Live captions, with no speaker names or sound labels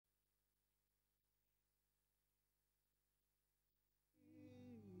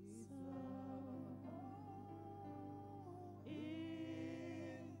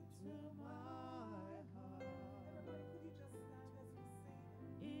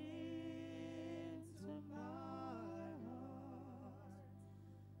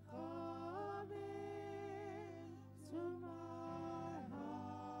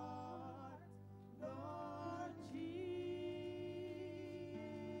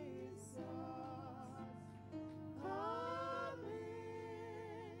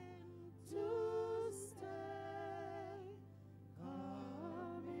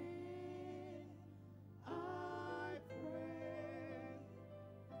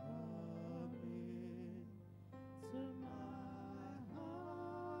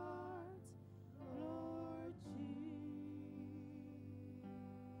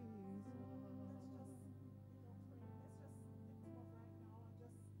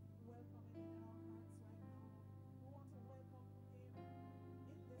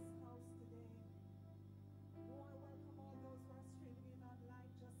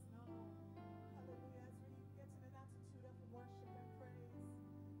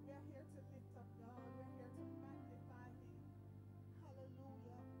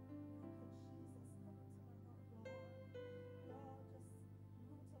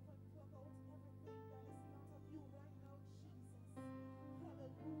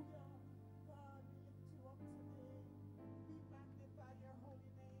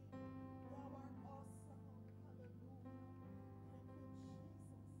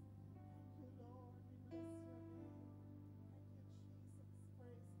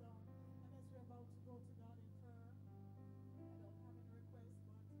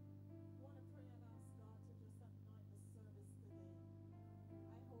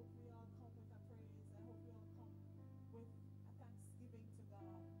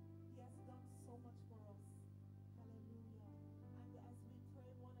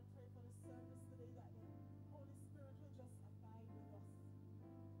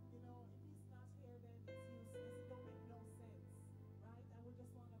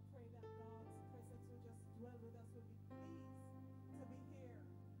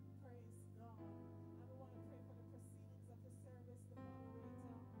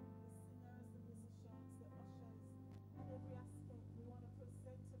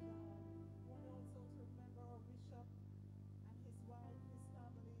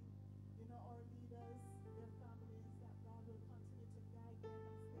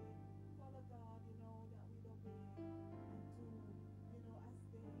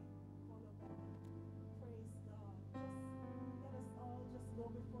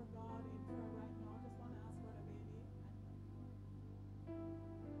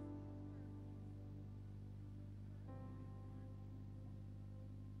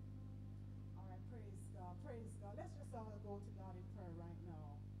all go to God in prayer right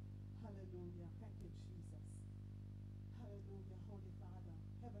now. Hallelujah. Thank you, Jesus. Hallelujah. Holy Father,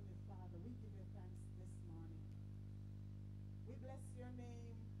 Heavenly Father, we give you thanks this morning. We bless your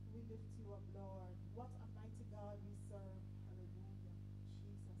name. We lift you up, Lord. What a mighty God we serve. Hallelujah.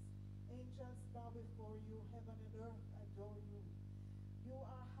 Jesus. Angels bow before you. Heaven and earth adore you. You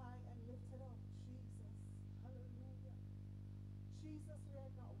are high and lifted up, Jesus. Hallelujah. Jesus, we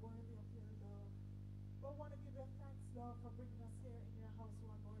are not worthy of your love. But want to give you thanks, Lord, for bringing us here in your house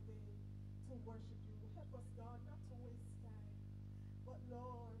one more day to worship you. Help us, God, not to waste time, but,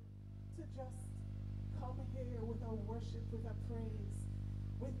 Lord, to just come here with our worship, with our praise,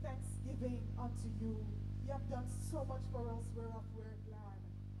 with thanksgiving unto you. You have done so much for us, whereof we're glad.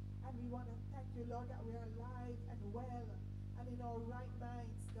 And we want to thank you, Lord, that we are alive and well and in our right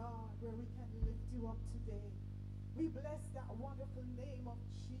minds, God, where we can lift you up today. We bless that wonderful name of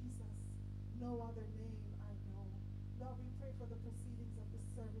Jesus. No other name I know. Lord, we pray for the proceedings of the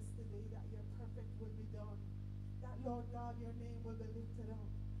service today, that your perfect will be done. That, Lord God, your name will be lifted up.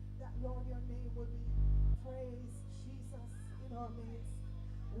 That, Lord, your name will be praised, Jesus, in our midst.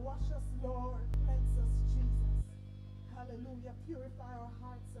 Wash us, Lord. Cleanse us, Jesus. Hallelujah. Purify our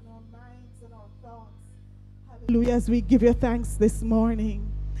hearts and our minds and our thoughts. Hallelujah. As we give you thanks this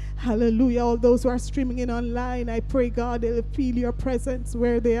morning. Hallelujah. All those who are streaming in online, I pray, God, they'll feel your presence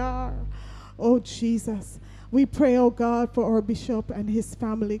where they are. Oh, Jesus. We pray, oh God, for our bishop and his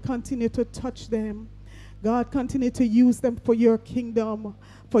family. Continue to touch them. God, continue to use them for your kingdom,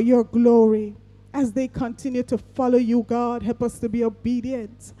 for your glory. As they continue to follow you, God, help us to be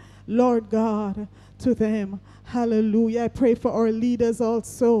obedient, Lord God, to them. Hallelujah. I pray for our leaders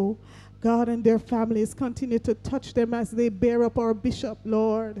also, God, and their families. Continue to touch them as they bear up our bishop,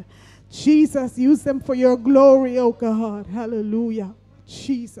 Lord. Jesus, use them for your glory, oh God. Hallelujah.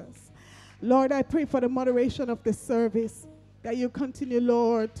 Jesus. Lord, I pray for the moderation of the service, that you continue,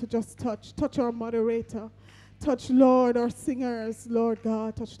 Lord, to just touch our moderator. Touch, Lord, our singers, Lord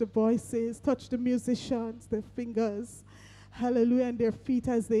God. Touch the voices, touch the musicians, their fingers. Hallelujah, and their feet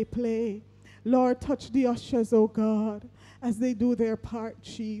as they play. Lord, touch the ushers, oh God, as they do their part,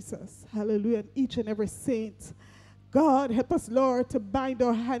 Jesus. Hallelujah, and each and every saint. God, help us, Lord, to bind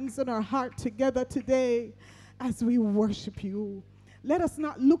our hands and our heart together today as we worship you. Let us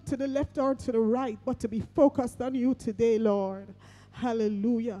not look to the left or to the right, but to be focused on you today, Lord.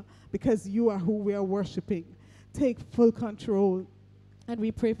 Hallelujah, because you are who we are worshiping. Take full control. And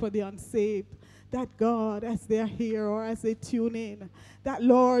we pray for the unsaved, that God, as they are here or as they tune in, that,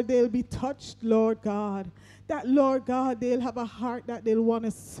 Lord, they'll be touched, Lord God. That, Lord God, they'll have a heart that they'll want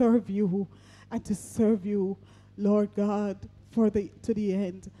to serve you and to serve you, Lord God, to the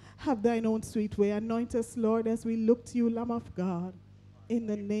end. Have thine own sweet way. Anoint us, Lord, as we look to you, Lamb of God, in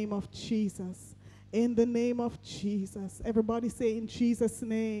the name of Jesus. In the name of Jesus. Everybody say, in Jesus'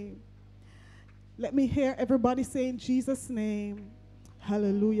 name. Let me hear everybody say, in Jesus' name.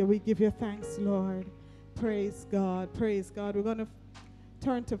 Hallelujah. We give you thanks, Lord. Praise God. Praise God. We're going to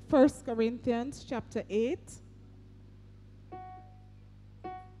turn to 1 Corinthians chapter 8.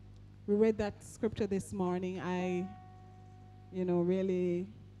 We read that scripture this morning. I, really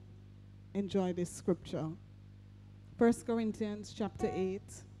enjoy this scripture. 1 Corinthians chapter 8.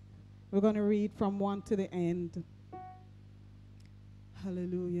 We're going to read from 1 to the end.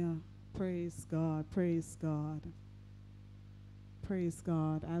 Hallelujah. Praise God. Praise God. Praise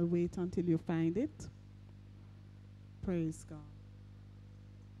God. I'll wait until you find it. Praise God.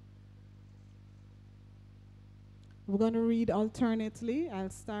 We're going to read alternately. I'll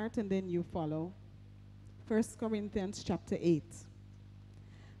start and then you follow. 1 Corinthians chapter 8.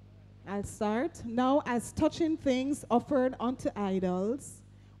 I'll start. Now, as touching things offered unto idols,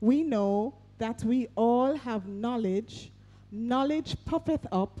 we know that we all have knowledge. Knowledge puffeth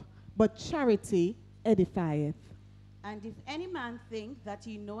up, but charity edifieth. And if any man think that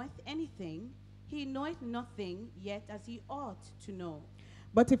he knoweth anything, he knoweth nothing yet as he ought to know.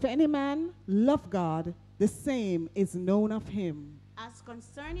 But if any man love God, the same is known of him. As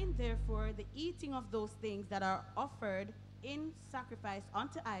concerning therefore the eating of those things that are offered in sacrifice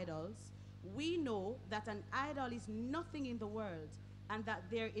unto idols, we know that an idol is nothing in the world, and that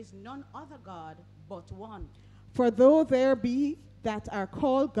there is none other God but one. For though there be that are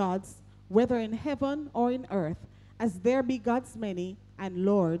called gods, whether in heaven or in earth, as there be gods many and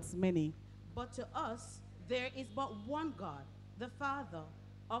lords many. But to us there is but one God, the Father,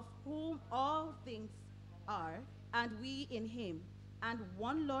 of whom all things are, and we in him, and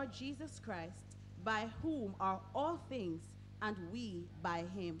one Lord Jesus Christ, by whom are all things, and we by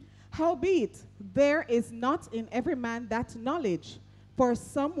him. Howbeit, there is not in every man that knowledge. For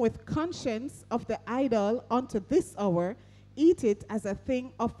some with conscience of the idol unto this hour eat it as a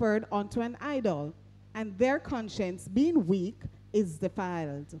thing offered unto an idol, and their conscience being weak is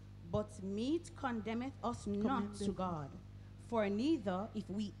defiled. But meat condemneth us not to God. For neither if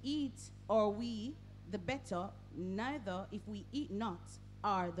we eat are we the better, neither if we eat not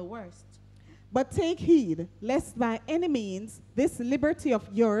are the worst. But take heed, lest by any means this liberty of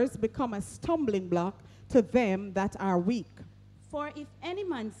yours become a stumbling block to them that are weak. For if any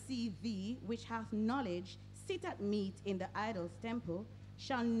man see thee, which hath knowledge, sit at meat in the idol's temple,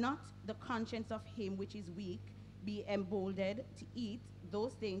 shall not the conscience of him which is weak be emboldened to eat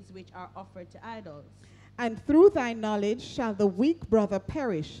those things which are offered to idols? And through thy knowledge shall the weak brother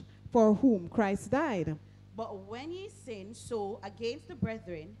perish, for whom Christ died. But when ye sin so against the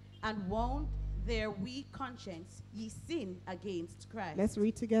brethren, and wound their weak conscience, ye sin against Christ. Let's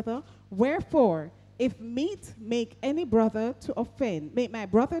read together. Wherefore, if meat make any brother to offend, make my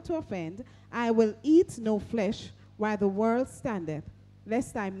brother to offend, I will eat no flesh while the world standeth,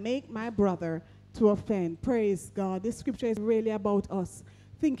 lest I make my brother to offend. Praise God. This scripture is really about us,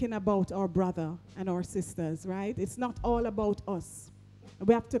 thinking about our brother and our sisters, right? It's not all about us.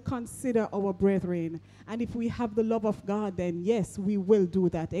 We have to consider our brethren. And if we have the love of God, then yes, we will do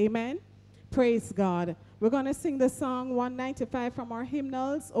that. Amen? Praise God. We're going to sing the song 195 from our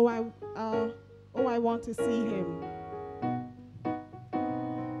hymnals. Oh, I want to see him.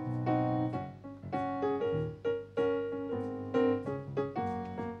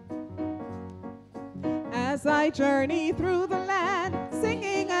 As I journey through the land,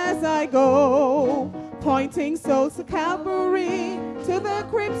 singing as I go, pointing souls to Calvary, to the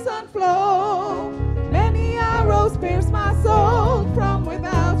crimson flow. Many arrows pierce my soul from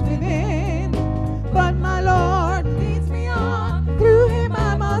without within, but my Lord leads me on, through him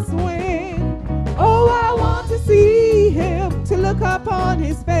I must win. Oh, I want to see him, to look upon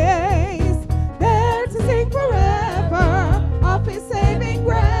his face, there to sing forever of his saving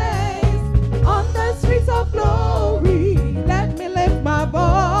grace. On the streets of glory, let me lift my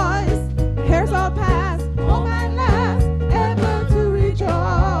voice. Cares all past, home and last, ever to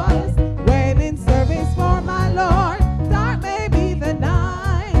rejoice. When in service for my Lord, dark may be the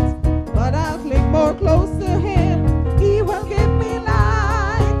night, but I'll cling more close to him, he will give me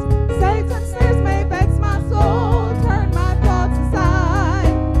light. Satan's snares may vex my soul, turn my thoughts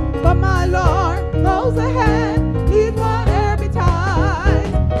aside, but my Lord goes ahead, lead whatever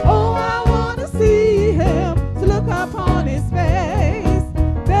betide. Oh, I want to see him, to look upon his face,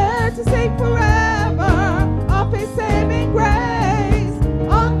 there to sing forever of his saving grace.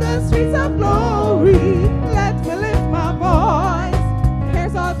 On the streets of glory, let me lift my voice.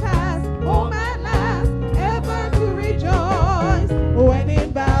 Cares all past, home at last, ever to rejoice. When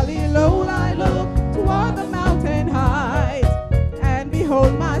in valley low I look toward the mountain heights, and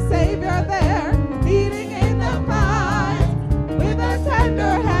behold my Savior there, leading in the fight, with a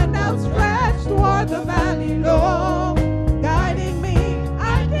tender hand outstretched toward the valley low, guiding me,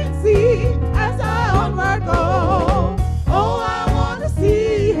 I can see as I onward go. Oh, I want to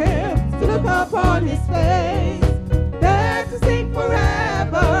see him, to look upon his face, there to sing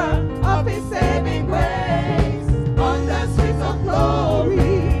forever of his saving grace. On the streets of glory,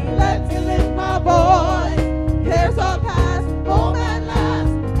 let me lift my voice. Cares all past, home and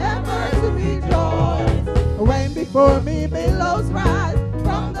last, ever to rejoice. When before me billows rise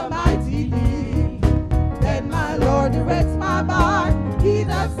from the mighty deep, then my Lord directs my bark, he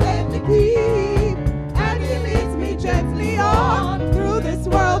does safely keep, and he leads me gently on through this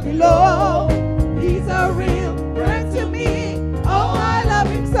world below. He's a real friend to me, oh, I love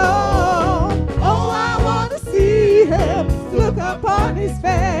him so. Oh, I want to see him, look upon his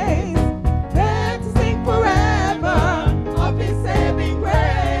face, there to sing forever of his saving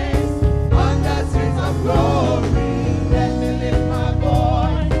grace. On the streets of glory, let me lift my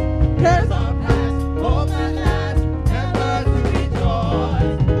voice. Cares all past, home and last, ever to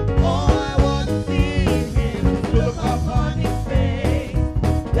rejoice. Oh, I want to see him, look upon his face,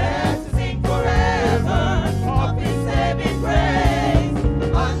 there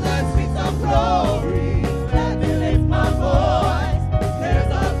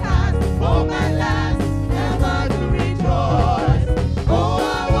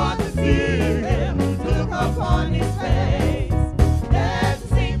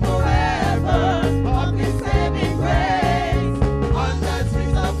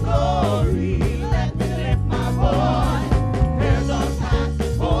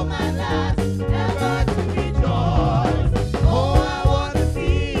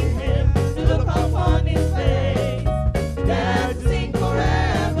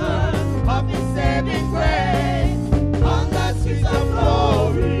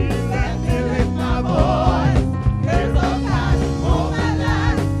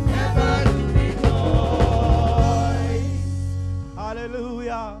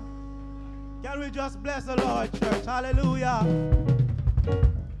Hallelujah.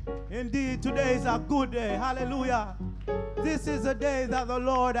 Indeed, today is a good day. Hallelujah. This is a day that the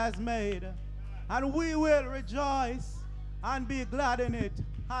Lord has made, and we will rejoice and be glad in it.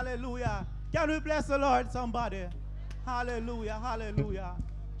 Hallelujah. Can we bless the Lord, somebody? Hallelujah, hallelujah.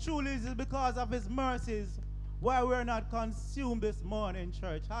 Truly it is because of his mercies why we're not consumed this morning,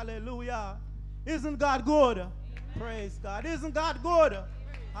 church. Hallelujah. Isn't God good? Amen. Praise God. Isn't God good?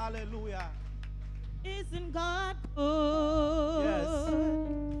 Hallelujah. Isn't God good? Yes.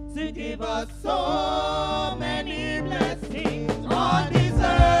 To give us so many blessings undeserving.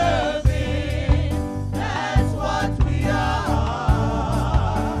 That's what we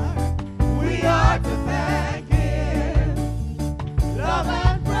are. We are to thank him, love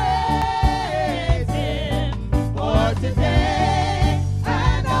and praise him for today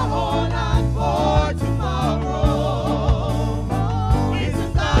and a whole lot for tomorrow.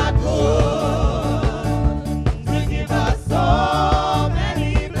 Isn't God good to give us so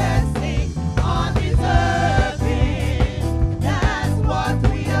many blessings undeserving? That's what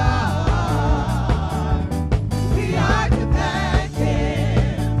we are. We are to thank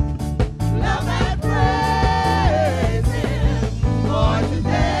him, love and praise him for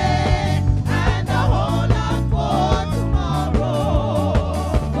today and a whole lot for tomorrow.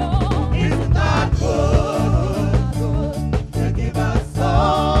 Isn't God good to give us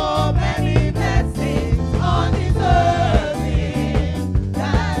so many blessings undeserving?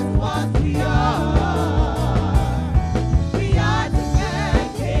 That's what we are. We are to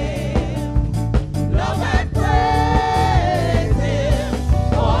thank him, love and praise him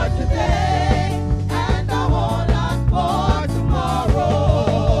for today and a whole lot for tomorrow.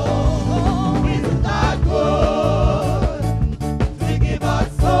 Isn't God good to give us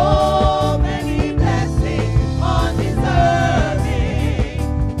so many blessings undeserving?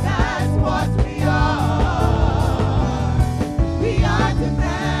 That's what we are. We are to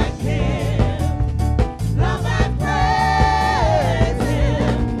thank him, love and praise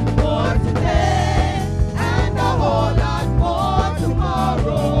him for today and a whole lot for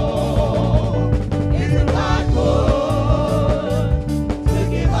tomorrow. Isn't God good to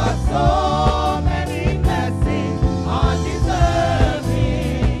give us so many blessings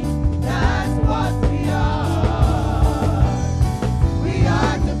undeserving? That's what we are. We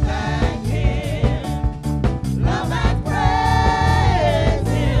are to thank him, love and praise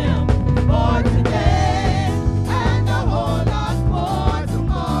him for today and a whole lot for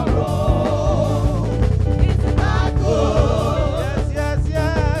tomorrow. Isn't God good Yes, yes,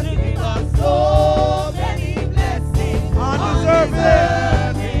 yes. to give us so many blessings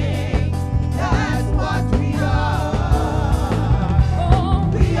Undeserving. undeserving? That's what we are.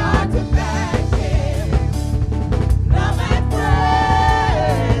 We are to thank him, love and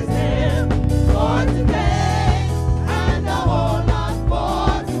praise him for today and a whole lot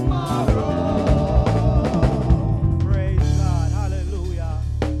for tomorrow. Praise God. Hallelujah.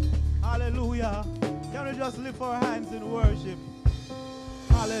 Hallelujah. Can we just lift our hands in worship?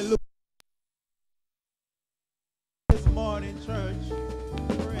 Hallelujah. This morning, church.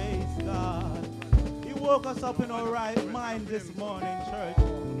 Praise God. He woke us up in our right mind this morning, church.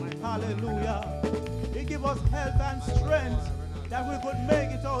 Hallelujah. He gave us health and strength that we could make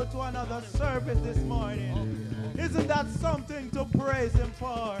it out to another service this morning. Isn't that something to praise him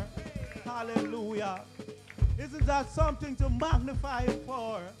for? Hallelujah. Isn't that something to magnify him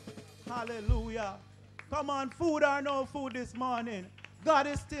for? Hallelujah. Come on, food or no food this morning, God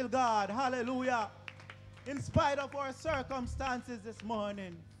is still God. Hallelujah. In spite of our circumstances this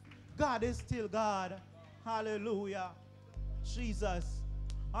morning, God is still God. Hallelujah. Jesus.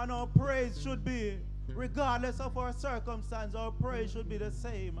 And our praise should be, regardless of our circumstance, our praise should be the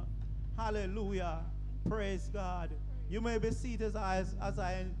same. Hallelujah. Praise God. You may be seated as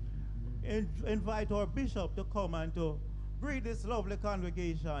I invite our bishop to come and to greet this lovely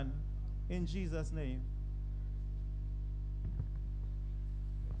congregation in Jesus' name.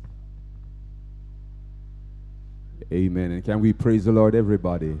 Amen. And can we praise the Lord,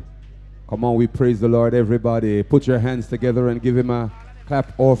 everybody? Come on, we praise the Lord, everybody. Put your hands together and give him a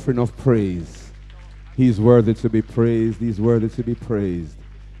clap offering of praise. He's worthy to be praised. He's worthy to be praised.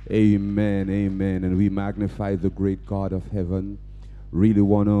 Amen, amen. And we magnify the great God of heaven. Really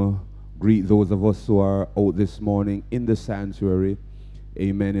want to greet those of us who are out this morning in the sanctuary.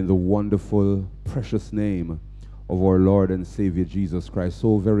 Amen. In the wonderful, precious name of our Lord and Savior Jesus Christ.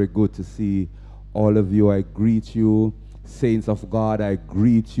 So very good to see all of you. I greet you, saints of God. I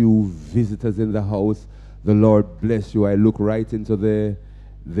greet you, visitors in the house. The Lord bless you. I look right into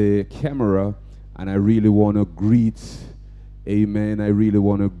the camera, and I really want to greet, amen, I really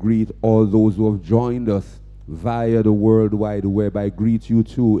want to greet all those who have joined us via the World Wide Web. I greet you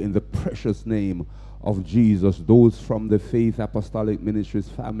too in the precious name of Jesus. Those from the Faith Apostolic Ministries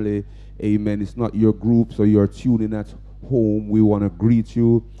family, amen. It's not your group, so you're tuning at home. We want to greet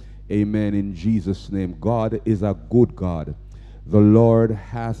you, amen, in Jesus' name. God is a good God. The Lord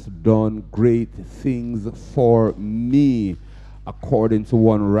hath done great things for me, according to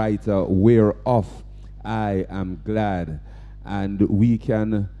one writer, whereof I am glad. And we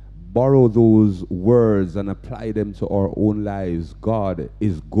can borrow those words and apply them to our own lives. God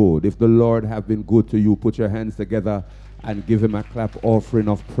is good. If the Lord have been good to you, put your hands together and give him a clap offering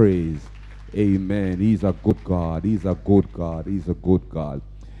of praise. Amen. He's a good God. He's a good God. He's a good God.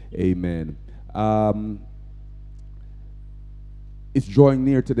 Amen. It's drawing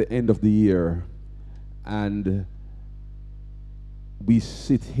near to the end of the year, and we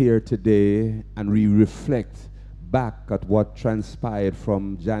sit here today and we reflect back at what transpired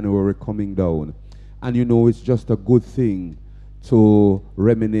from January coming down. And you know, it's just a good thing to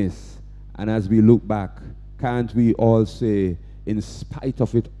reminisce. And as we look back, can't we all say, in spite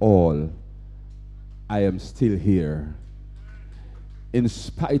of it all, I am still here. In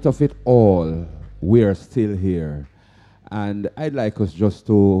spite of it all, we are still here. And I'd like us just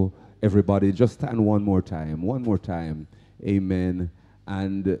to, everybody, just stand one more time. Amen.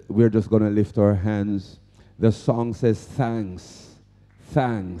 And we're just going to lift our hands. The song says, thanks,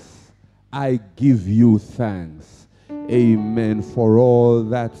 thanks. I give you thanks. Amen. For all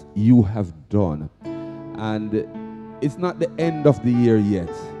that you have done. And it's not the end of the year yet,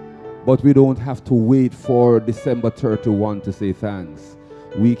 but we don't have to wait for December 31 to say thanks.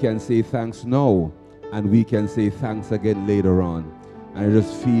 We can say thanks now, and we can say thanks again later on. And I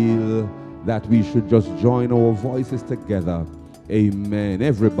just feel that we should just join our voices together. Amen.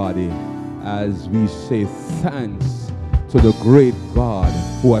 Everybody, as we say thanks to the great God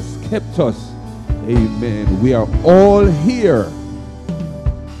who has kept us. Amen. We are all here,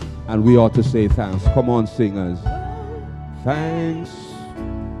 and we ought to say thanks. Come on, singers. Thanks.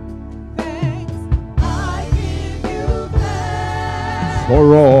 Thanks, I give you thanks.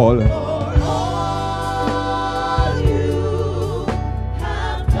 For all.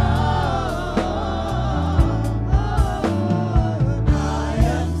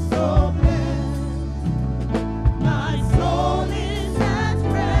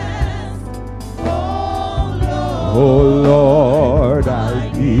 Oh Lord, I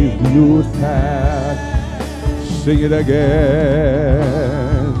give you thanks. Sing it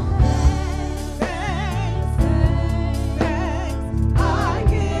again. Thanks, I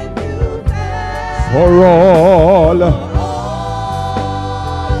give you thanks. For all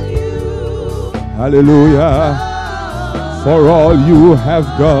you, hallelujah, for all you have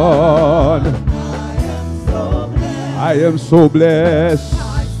done. I am so blessed.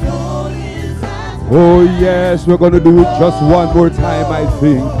 Oh yes, we're going to do it just one more time, I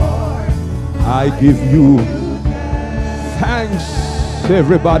think. I give you thanks.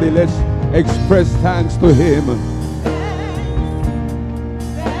 Everybody, let's express thanks to him.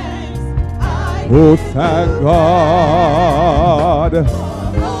 Oh, thank God.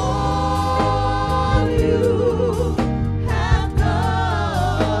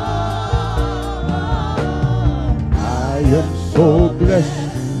 I am so blessed.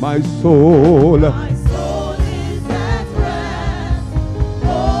 My soul, my soul is at rest.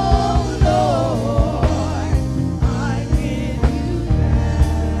 Oh Lord, I give you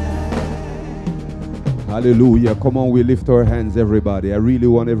thanks. Hallelujah. Come on, we lift our hands, everybody. I really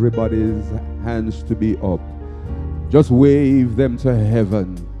want everybody's hands to be up. Just wave them to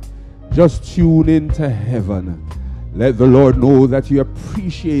heaven. Just tune in to heaven. Let the Lord know that you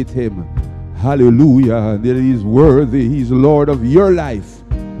appreciate him. Hallelujah. That he is worthy. He's Lord of your life.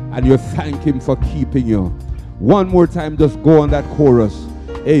 And you thank him for keeping you. One more time, just go on that chorus.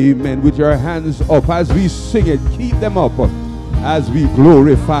 Amen. With your hands up as we sing it. Keep them up as we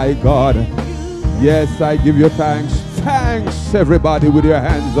glorify God. Yes, I give you thanks. Thanks, everybody, with your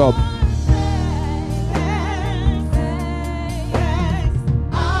hands up.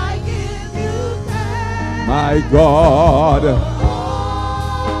 I give you thanks. My God.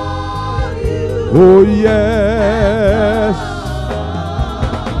 Oh, yes.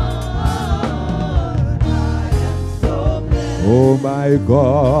 Oh my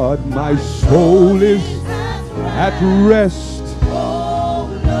God, my soul is at rest.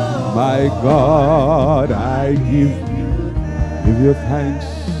 My God, I give you thanks.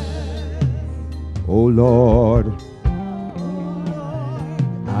 Oh Lord,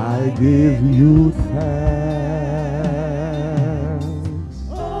 I give you thanks.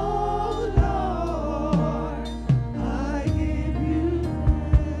 Oh Lord, I give you thanks.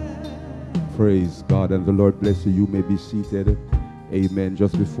 Praise God, and the Lord bless you. You may be seated. Amen.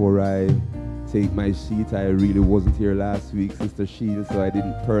 Just before I take my seat, I really wasn't here last week, Sister Shield, so I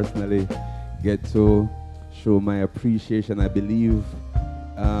didn't personally get to show my appreciation. I believe,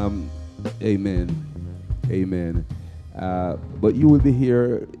 amen, amen. But you will be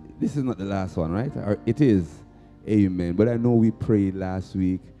here. This is not the last one, right? Or it is, amen. But I know we prayed last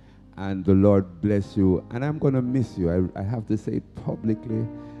week, and the Lord bless you. And I'm going to miss you. I have to say it publicly,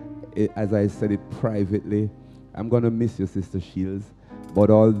 as I said it privately. I'm going to miss you, Sister Shields. But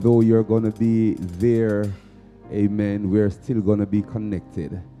although you're going to be there, amen, we're still going to be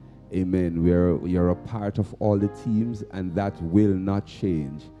connected. Amen. You're a part of all the teams, and that will not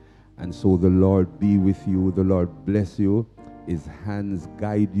change. And so the Lord be with you. The Lord bless you. His hands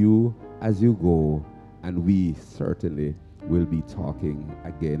guide you as you go. And we certainly will be talking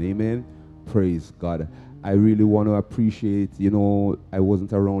again. Amen. Praise God. I really want to appreciate, I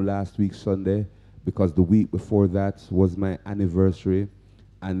wasn't around last week Sunday because the week before that was my anniversary.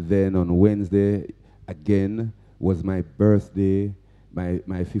 And then on Wednesday, again, was my birthday, my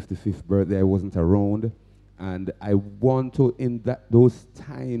 55th birthday. I wasn't around. And I want to, in those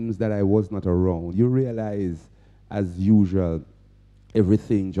times that I was not around, you realize, as usual,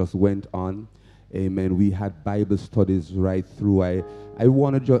 everything just went on. Amen. We had Bible studies right through.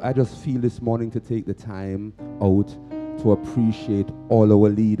 I just feel this morning to take the time out to appreciate all our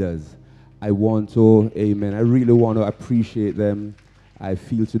leaders. I want to, amen, I really want to appreciate them. I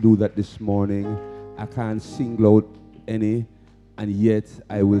feel to do that this morning. I can't single out any, and yet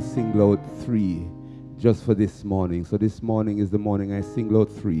I will single out 3 just for this morning. So this morning is the morning I single out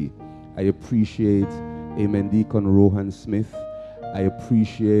 3. I appreciate, amen, Deacon Rohan Smith. I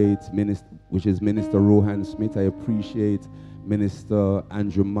appreciate Minister Rohan Smith. I appreciate Minister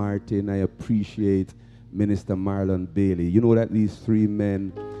Andrew Martin. I appreciate Minister Marlon Bailey. You know that these 3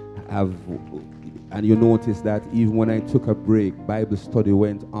 men have, and you notice that even when I took a break, Bible study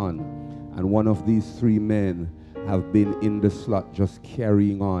went on. And one of these 3 men have been in the slot just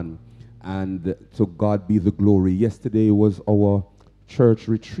carrying on. And to God be the glory. Yesterday was our church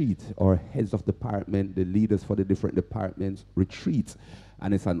retreat, our heads of department, the leaders for the different departments retreat.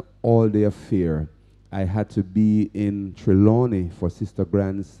 And it's an all-day affair. I had to be in Trelawney for Sister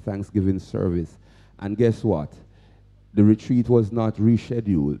Grant's Thanksgiving service. And guess what? The retreat was not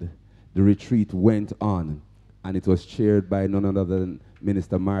rescheduled. The retreat went on. And it was chaired by none other than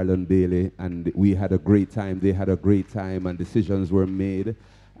Minister Marlon Bailey. And we had a great time. They had a great time, and decisions were made.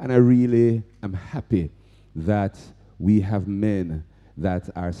 And I really am happy that we have men that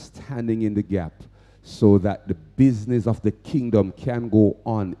are standing in the gap so that the business of the kingdom can go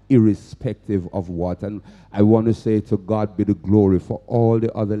on irrespective of what. And I want to say to God be the glory for all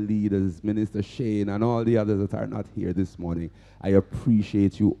the other leaders, Minister Shane and all the others that are not here this morning. I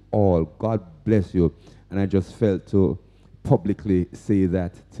appreciate you all. God bless you. And I just felt to publicly say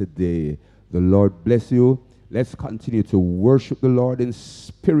that today. The Lord bless you. Let's continue to worship the Lord in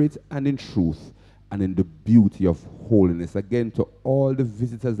spirit and in truth and in the beauty of holiness. Again, to all the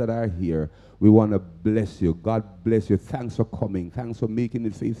visitors that are here, we want to bless you. God bless you. Thanks for coming. Thanks for making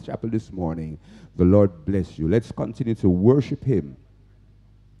it Faith Chapel this morning. The Lord bless you. Let's continue to worship Him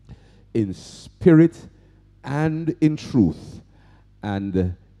in spirit and in truth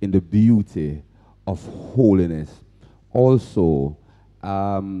and in the beauty of holiness. Also,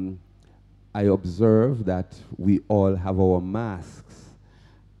 I observe that we all have our masks,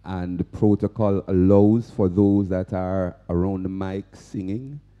 and the protocol allows for those that are around the mic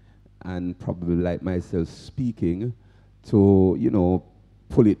singing and probably like myself speaking to,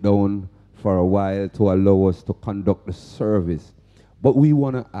 pull it down for a while to allow us to conduct the service. But we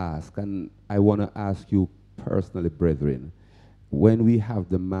want to ask, and I want to ask you personally, brethren, when we have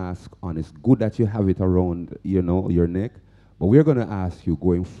the mask on, it's good that you have it around, your neck, but we're going to ask you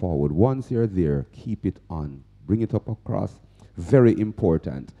going forward, once you're there, keep it on. Bring it up across. Very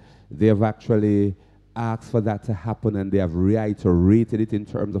important. They have actually asked for that to happen, and they have reiterated it in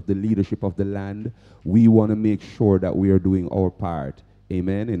terms of the leadership of the land. We want to make sure that we are doing our part,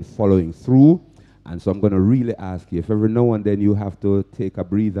 amen, in following through. And so I'm going to really ask you, if every now and then you have to take a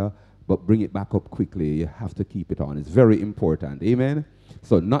breather, but bring it back up quickly, you have to keep it on. It's very important, amen.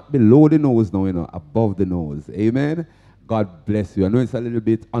 So not below the nose now, above the nose, amen. God bless you. I know it's a little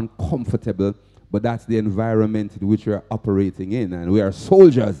bit uncomfortable, but that's the environment in which we are operating in. And we are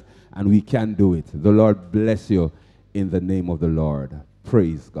soldiers, and we can do it. The Lord bless you in the name of the Lord.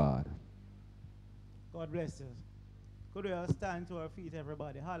 Praise God. God bless you. Could we all stand to our feet,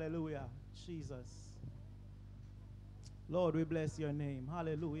 everybody? Hallelujah. Jesus. Lord, we bless your name.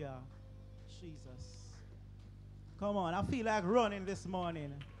 Hallelujah. Jesus. Come on. I feel like running this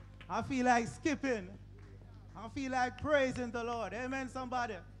morning. I feel like skipping. I feel like praising the Lord. Amen,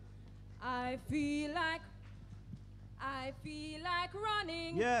 somebody. I feel like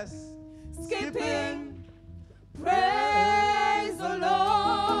running. Yes. Skipping. Praise the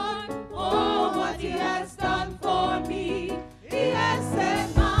Lord. Oh, what he has done for me. He has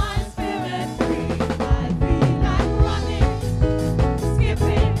set my spirit free. I feel like running,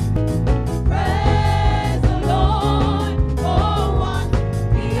 skipping. Praise the Lord. Oh, what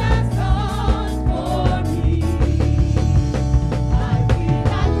he has done for me. I feel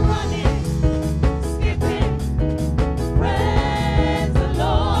like running, skipping. Praise the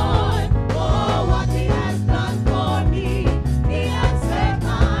Lord. Oh, what he has done for me. He has set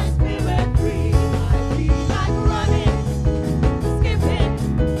my spirit free. I feel like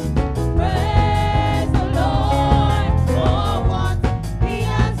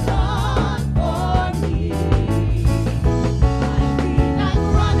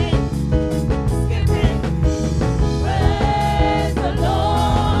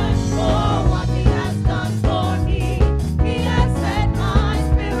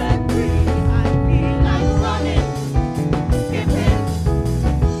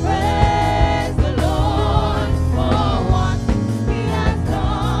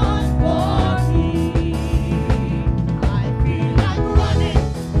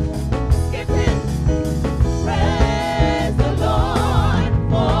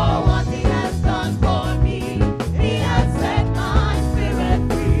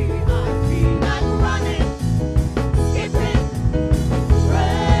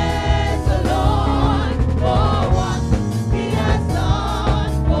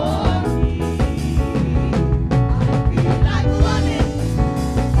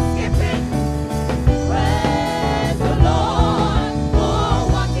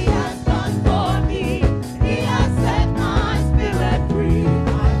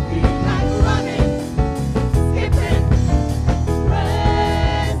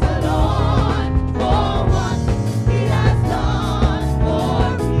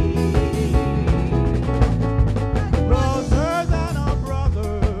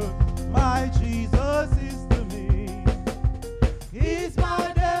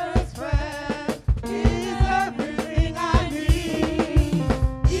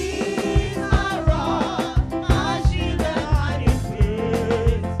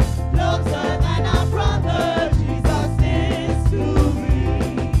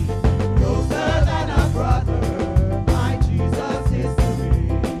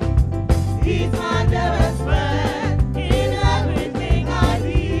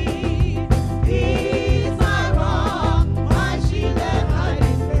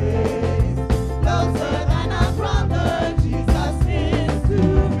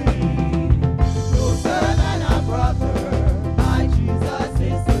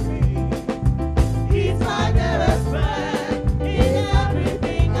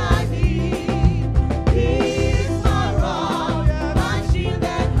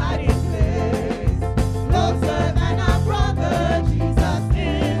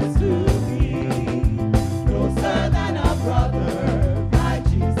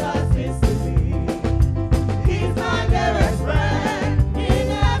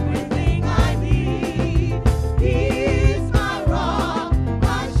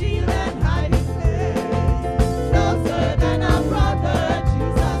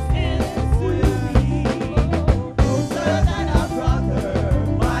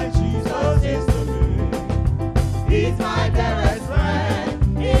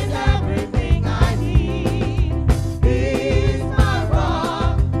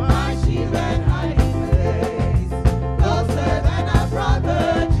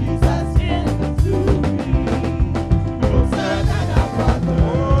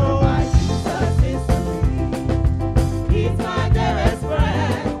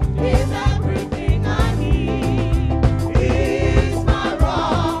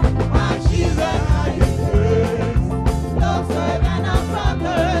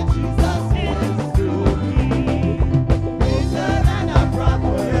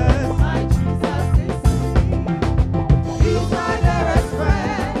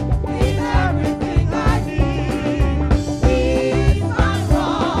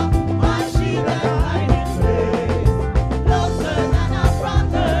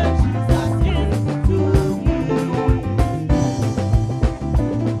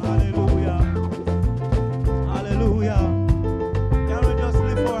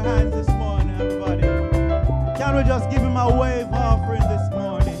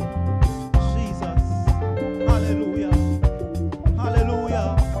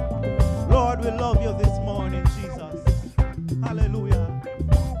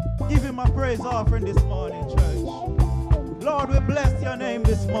bless your name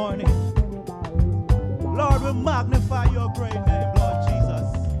this morning. Lord, we magnify your great name, Lord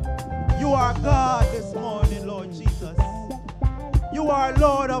Jesus. You are God this morning, Lord Jesus. You are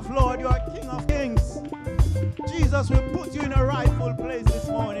Lord of Lords. You are King of Kings. Jesus, we put you in a rightful place this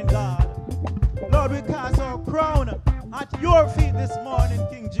morning, God. Lord, we cast our crown at your feet this morning,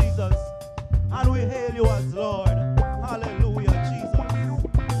 King Jesus. And we hail you as Lord. Hallelujah, Jesus.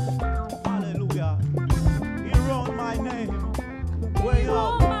 Hallelujah. You wrote my name way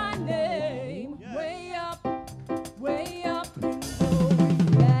up. My name, Yes. way up in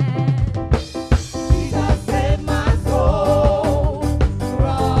the land. Jesus saved my soul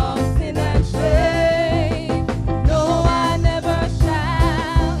from sin and shame. No, I never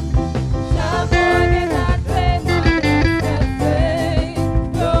shall forget that day my blessed Savior.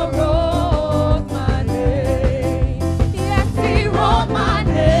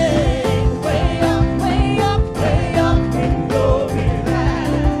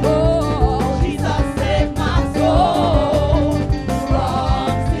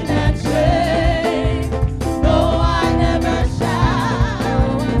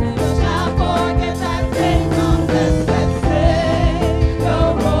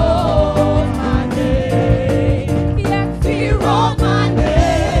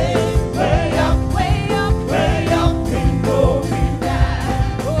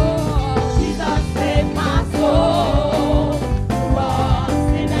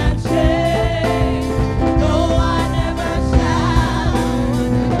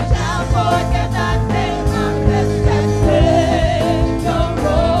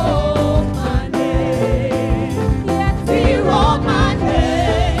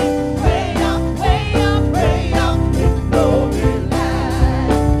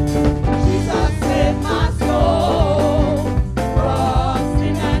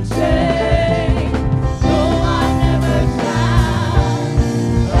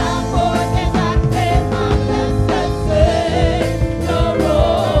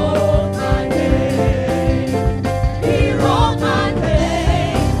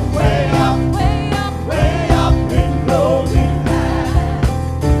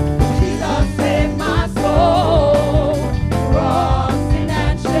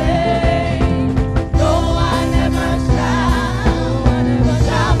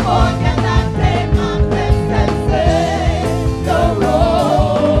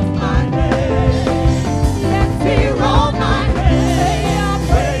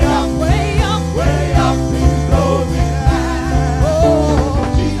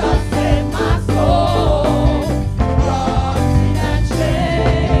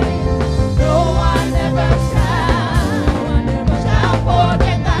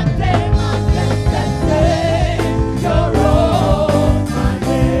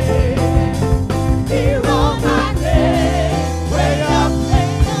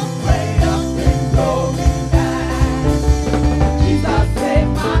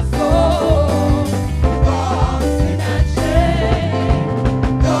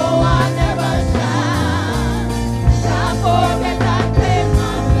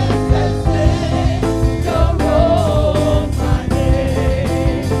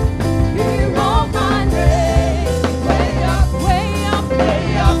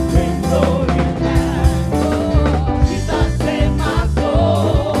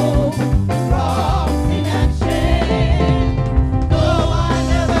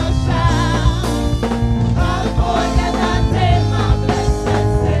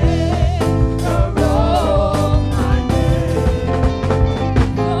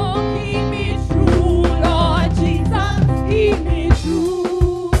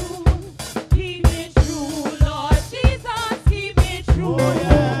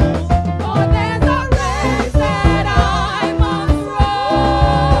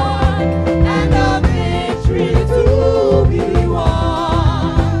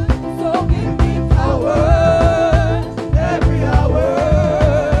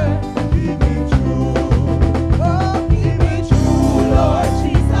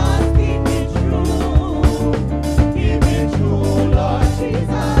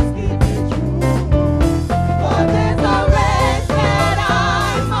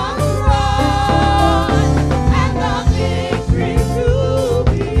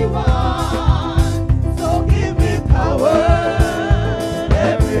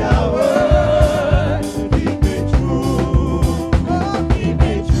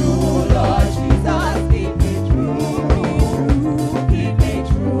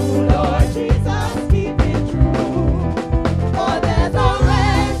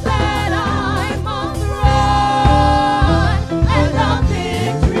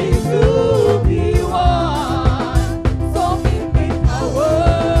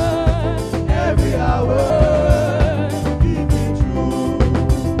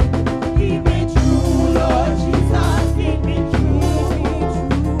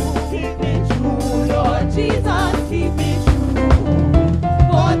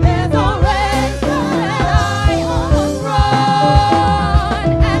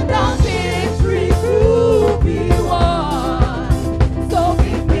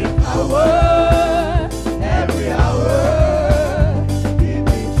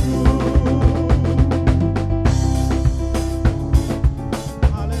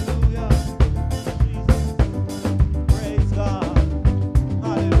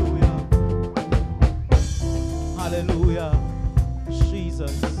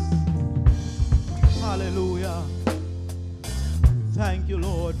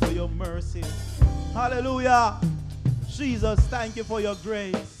 Lord, for your mercy. Hallelujah. Jesus, thank you for your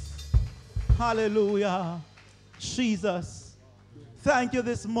grace. Hallelujah. Jesus, thank you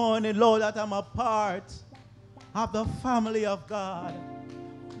this morning, Lord, that I'm a part of the family of God.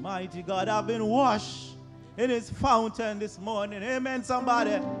 Mighty God, I've been washed in his fountain this morning. Amen,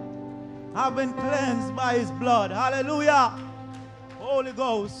 somebody. I've been cleansed by his blood. Hallelujah. Holy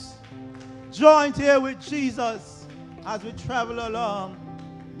Ghost, joined here with Jesus as we travel along.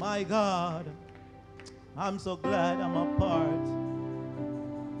 My God, I'm so glad I'm a part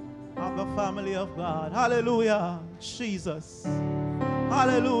of the family of God. Hallelujah. Jesus.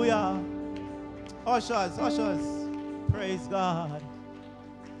 Hallelujah. Ushers, ushers. Praise God.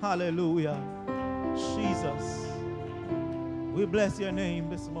 Hallelujah. Jesus. We bless your name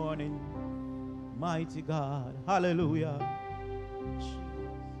this morning. Mighty God. Hallelujah. Jesus.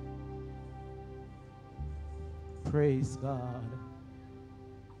 Praise God.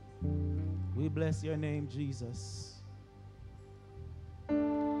 We bless your name, Jesus.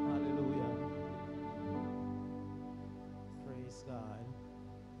 Hallelujah. Praise God.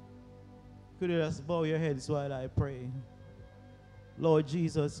 Could you just bow your heads while I pray? Lord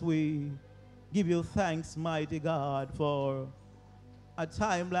Jesus, we give you thanks, mighty God, for a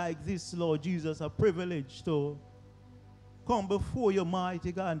time like this, Lord Jesus, a privilege to come before you,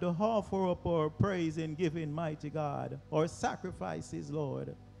 mighty God, and to offer up our praise and giving, mighty God, our sacrifices,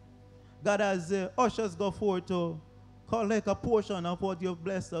 Lord. God, as the ushers go forward to collect a portion of what you've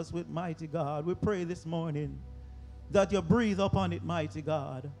blessed us with, mighty God, we pray this morning that you breathe upon it, mighty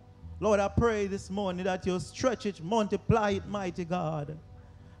God. Lord, I pray this morning that you stretch it, multiply it, mighty God.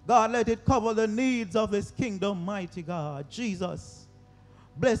 God, let it cover the needs of his kingdom, mighty God. Jesus,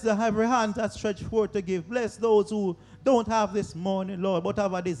 bless the every hand that stretched forth to give. Bless those who don't have this morning, Lord, but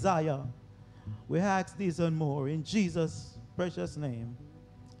have a desire. We ask these and more in Jesus' precious name.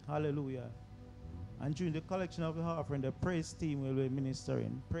 Hallelujah. And during the collection of the offering, the praise team will be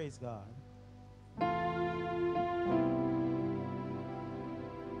ministering. Praise God.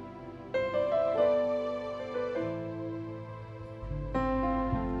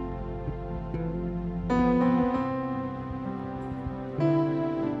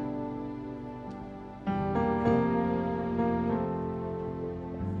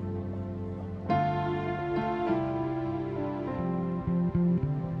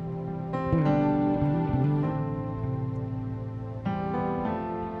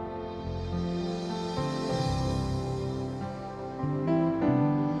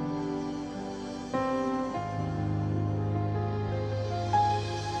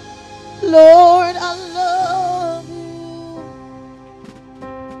 Lord, I love you.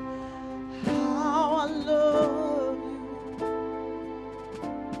 How I love you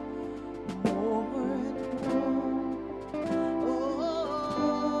more and more.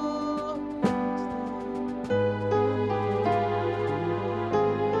 Oh,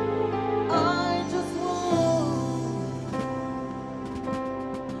 I just want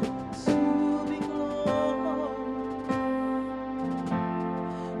to be close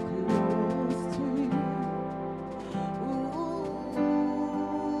to you.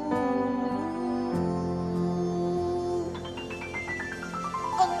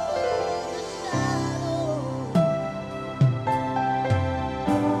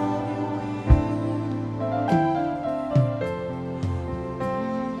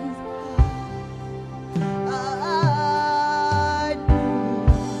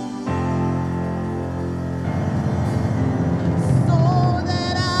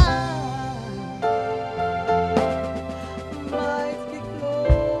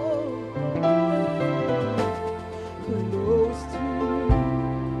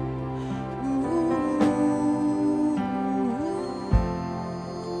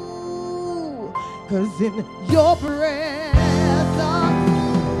 Cause in your presence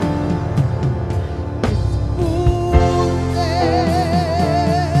is fullness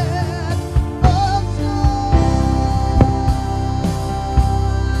of joy,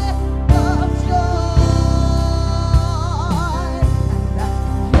 and at your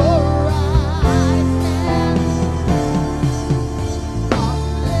right hand are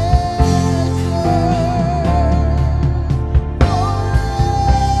pleasures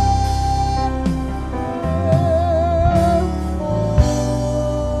forever.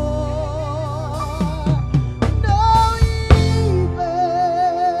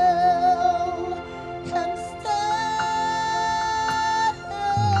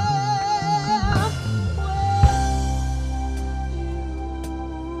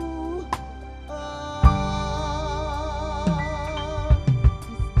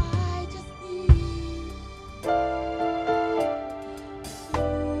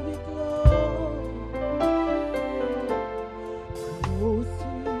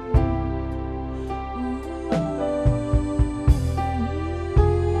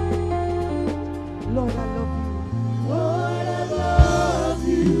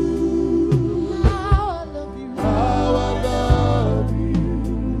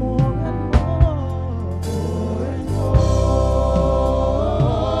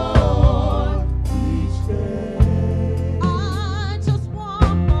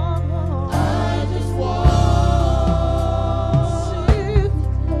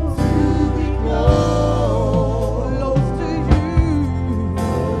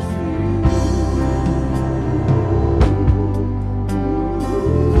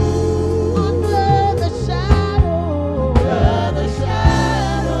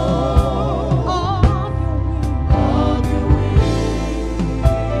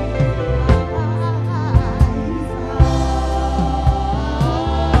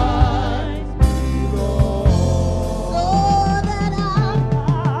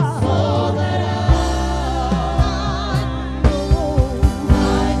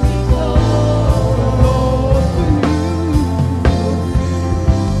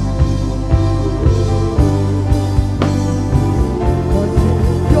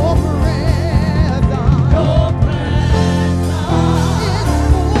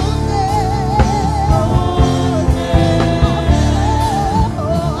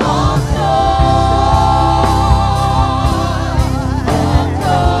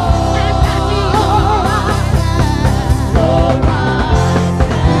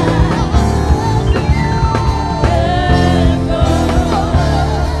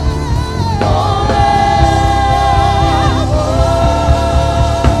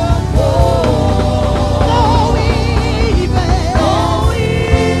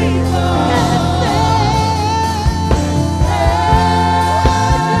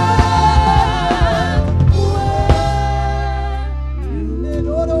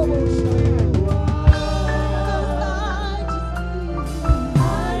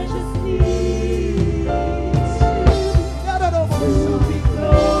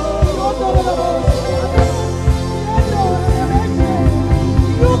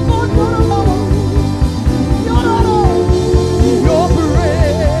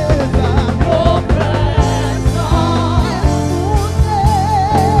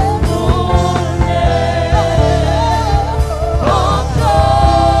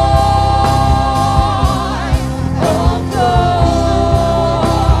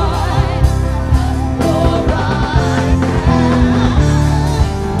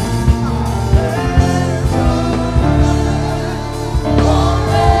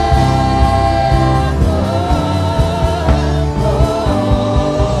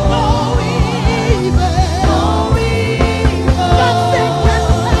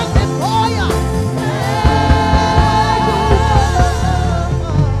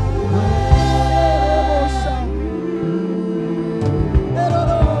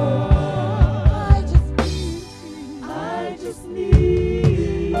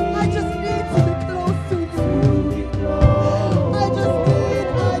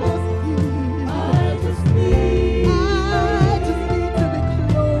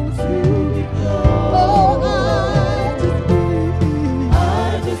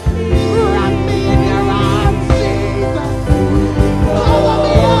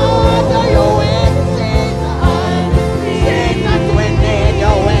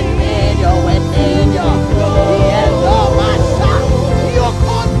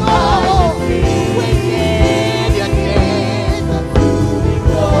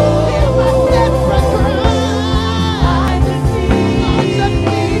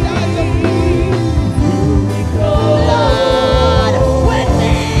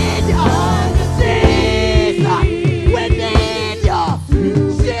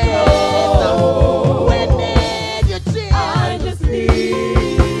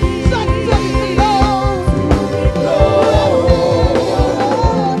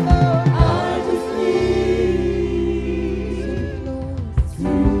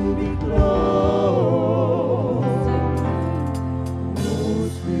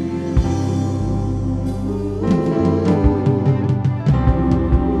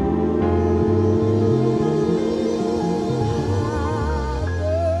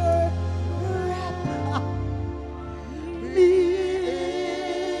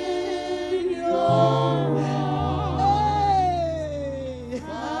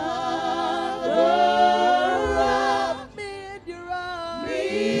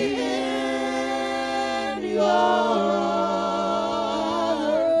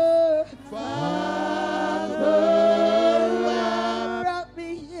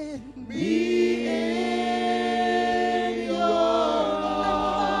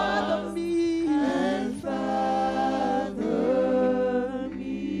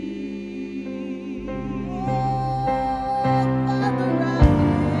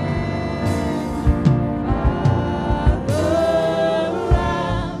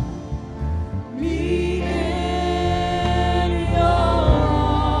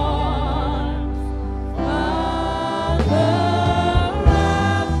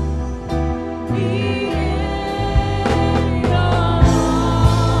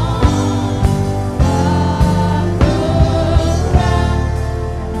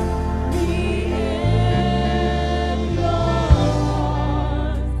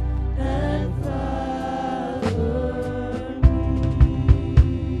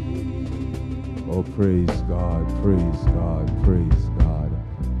 Praise God, praise God, praise God.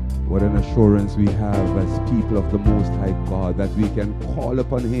 What an assurance we have as people of the Most High God that we can call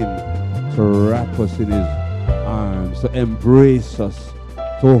upon Him to wrap us in His arms, to embrace us,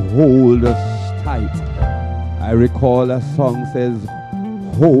 to hold us tight. I recall a song says,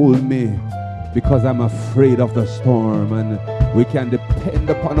 hold me because I'm afraid of the storm, and we can depend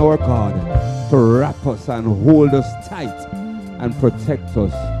upon our God to wrap us and hold us tight and protect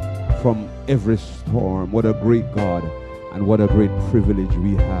us from every storm. What a great God and what a great privilege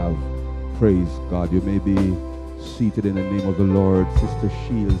we have. Praise God. You may be seated in the name of the Lord. Sister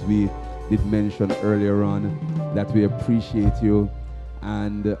Shields, we did mention earlier on that we appreciate you,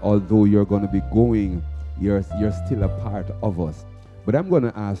 and although you're going to be going, you're still a part of us. But I'm going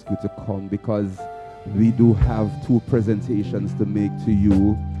to ask you to come because we do have 2 presentations to make to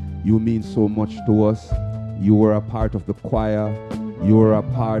you. You mean so much to us. You were a part of the choir. You were a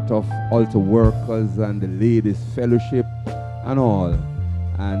part of altar workers and the ladies fellowship and all.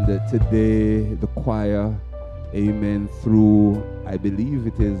 And today the choir, amen, through, I believe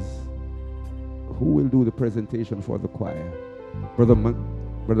it is, who will do the presentation for the choir? Brother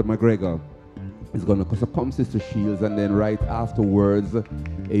McGregor is going to come, Sister Shields, and then right afterwards,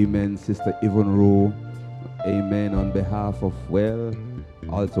 amen, Sister Yvonne Rowe, amen, on behalf of, well,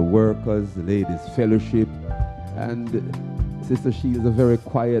 altar workers, ladies fellowship, and Sister Shields, a very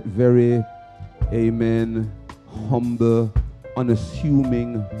quiet, very, amen, humble,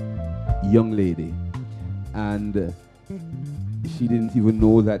 unassuming young lady. And she didn't even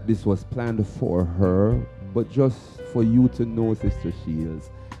know that this was planned for her, but just for you to know, Sister Shields.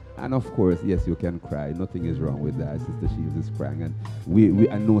 And of course, yes, you can cry. Nothing is wrong with that. Sister Shields is crying. And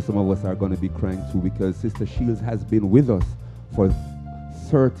I know some of us are going to be crying too, because Sister Shields has been with us for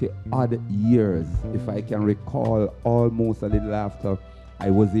 30 odd years. If I can recall, almost a little after I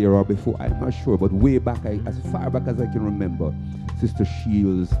was here or before, I'm not sure, but way back, as far back as I can remember, Sister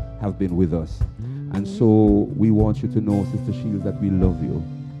Shields have been with us. And so we want you to know, Sister Shields, that we love you,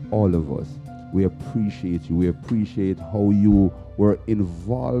 all of us. We appreciate you. We appreciate how you were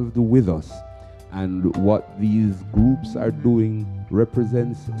involved with us. And what these groups are doing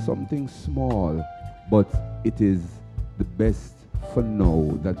represents something small, but it is the best for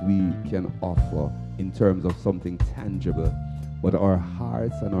now that we can offer in terms of something tangible. But our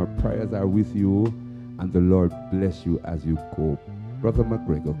hearts and our prayers are with you, and the Lord bless you as you go. Brother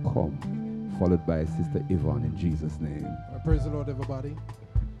McGregor, come, followed by Sister Yvonne, in Jesus' name. Praise the Lord, everybody.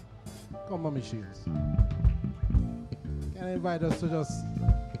 Come, Mommy Shields. Can I invite us to just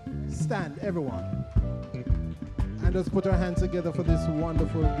stand, everyone, and just put our hands together for this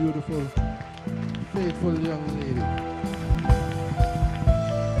wonderful, beautiful, faithful young lady.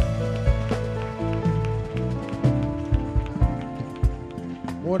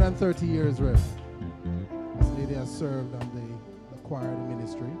 More than 30 years, Rev. This lady has served on the choir and the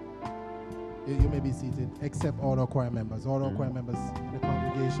ministry. You may be seated, except all our choir members. All our choir members in the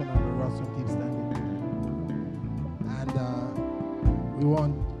congregation and the rostrum keep standing. And we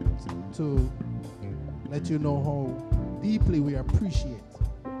want to let you know how deeply we appreciate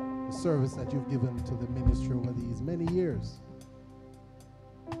the service that you've given to the ministry over these many years.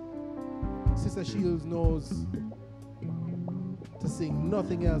 Sister Shields knows to sing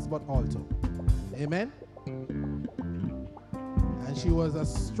nothing else but alto. Amen? And she was a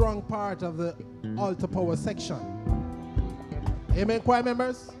strong part of the altar power section. Amen, choir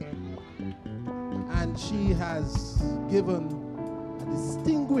members? And she has given a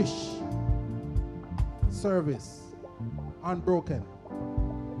distinguished service, unbroken.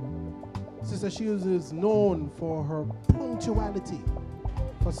 Sister Shields is known for her punctuality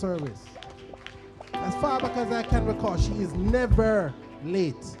for service. As far back as I can recall, she is never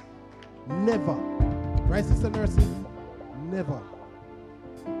late. Never. Right, Sister Nursing? Never.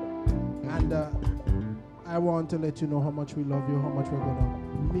 And I want to let you know how much we love you, how much we're going to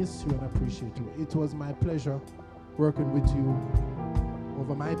miss you and appreciate you. It was my pleasure working with you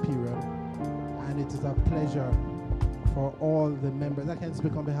over my period, and it is a pleasure for all the members. I can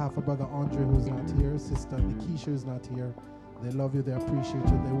speak on behalf of Brother Andre, who's not here, Sister Nikisha, who's not here. They love you, they appreciate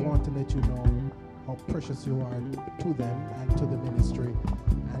you. They want to let you know how precious you are to them and to the ministry.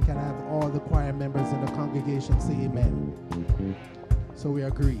 And can I have all the choir members in the congregation say amen? So we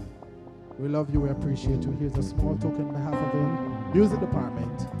agree. We love you, we appreciate you. Here's a small token on behalf of the music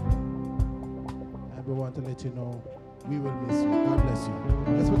department. And we want to let you know we will miss you. God bless you.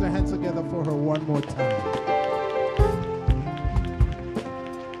 Let's put our hands together for her one more time.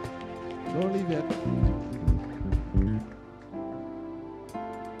 Don't leave yet.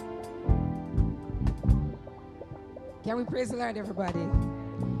 Can we praise the Lord, everybody?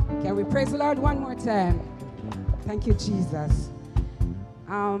 Can we praise the Lord one more time? Thank you, Jesus.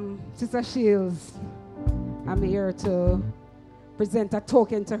 Sister Shields, I'm here to present a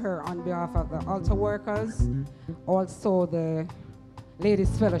token to her on behalf of the altar workers, also the Ladies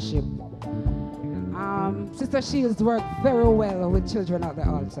Fellowship. Sister Shields worked very well with children at the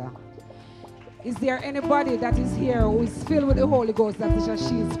altar. Is there anybody that is here who is filled with the Holy Ghost that Sister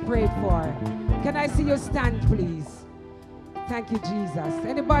Shields prayed for? Can I see you stand, please? Thank you, Jesus.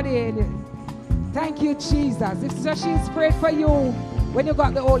 Anybody? Thank you, Jesus. If Sister Shields prayed for you when you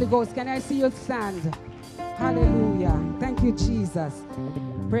got the Holy Ghost, can I see you stand? Hallelujah. Thank you, Jesus.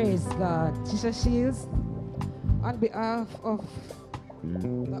 Praise God. Sister Shields, on behalf of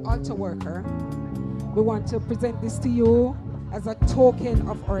the altar worker, we want to present this to you as a token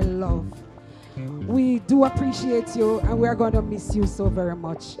of our love. We do appreciate you and we are going to miss you so very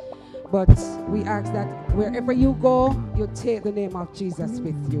much. But we ask that wherever you go, you take the name of Jesus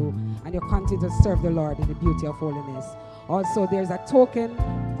with you and you continue to serve the Lord in the beauty of holiness. Also, there's a token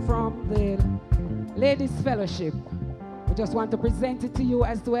from the Ladies Fellowship. We just want to present it to you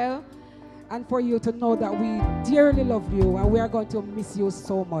as well and for you to know that we dearly love you and we are going to miss you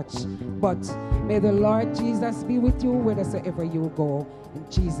so much. But may the Lord Jesus be with you wheresoever you go. In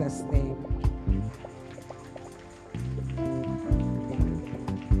Jesus' name.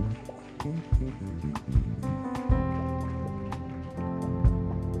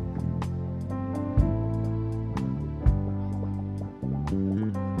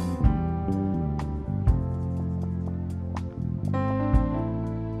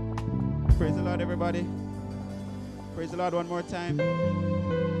 Praise the Lord, everybody. Praise the Lord one more time.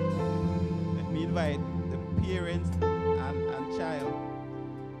 Let me invite the parents and child,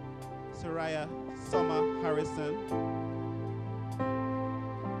 Soraya Summer Harrison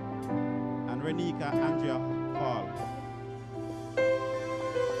and Renika Andrea Hall.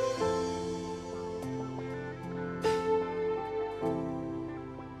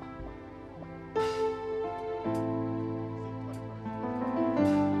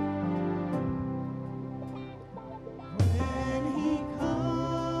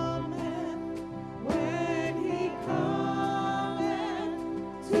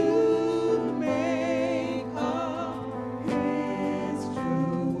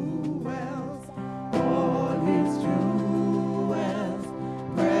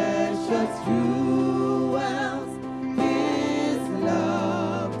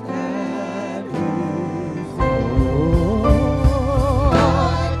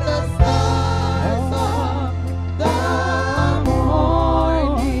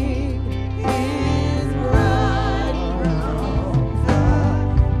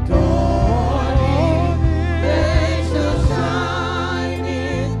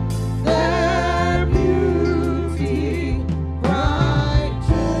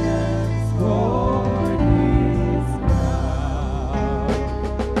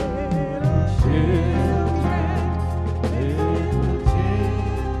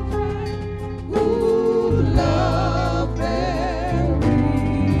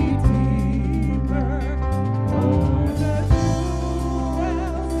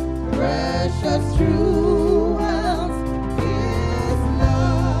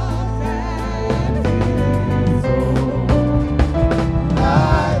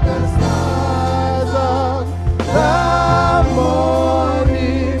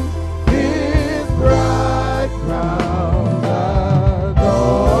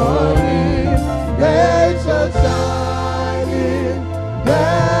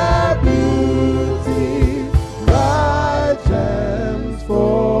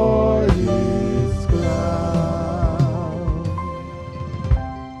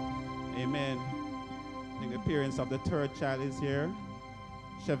 Child is here,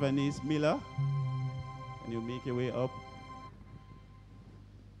 Chevanice Miller. Can you make your way up?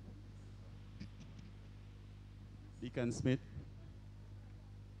 Deacon Smith.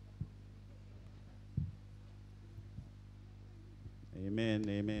 Amen,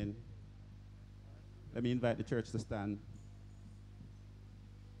 amen. Let me invite the church to stand.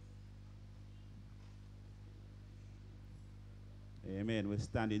 Amen. We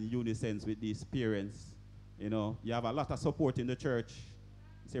stand in unison with these parents. You know, you have a lot of support in the church.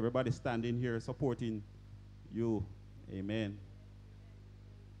 See everybody standing here supporting you. Amen.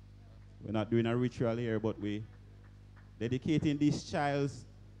 We're not doing a ritual here, but we dedicating these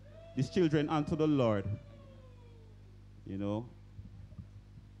children unto the Lord. You know.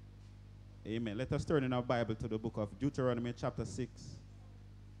 Amen. Let us turn in our Bible to the book of Deuteronomy chapter 6.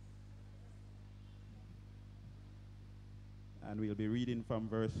 And we'll be reading from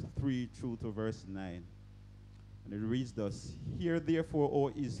verse 3 through to verse 9. And it reads thus, Hear therefore,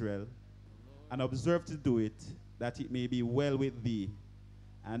 O Israel, and observe to do it, that it may be well with thee,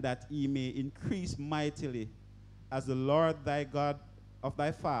 and that he may increase mightily, as the Lord thy God of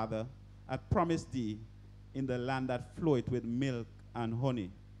thy father hath promised thee, in the land that floweth with milk and honey.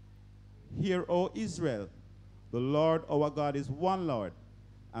 Hear, O Israel, the Lord our God is one Lord,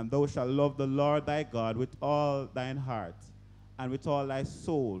 and thou shalt love the Lord thy God with all thine heart, and with all thy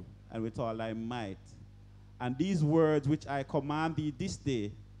soul, and with all thy might. And these words which I command thee this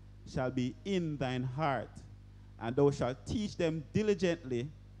day shall be in thine heart, and thou shalt teach them diligently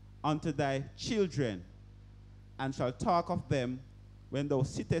unto thy children, and shalt talk of them when thou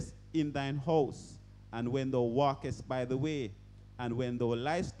sittest in thine house, and when thou walkest by the way, and when thou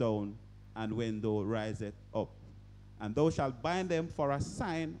liest down, and when thou risest up. And thou shalt bind them for a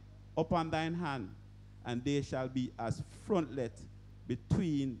sign upon thine hand, and they shall be as frontlet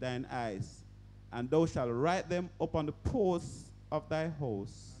between thine eyes. And thou shalt write them upon the posts of thy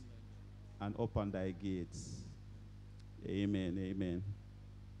house and upon thy gates. Amen, amen.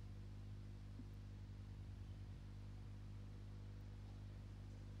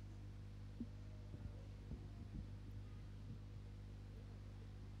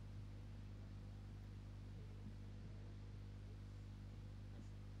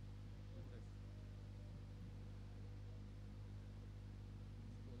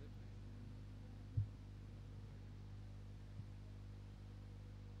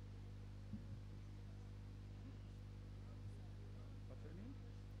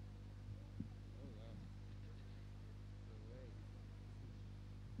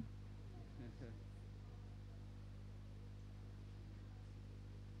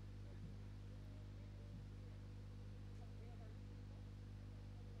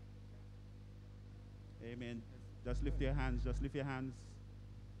 Amen. Just lift your hands. Just lift your hands.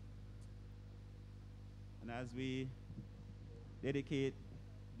 And as we dedicate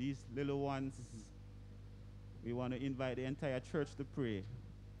these little ones, we want to invite the entire church to pray.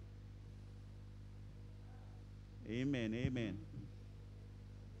 Amen. Amen.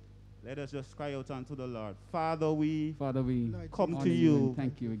 Let us just cry out unto the Lord. Father, we come to you.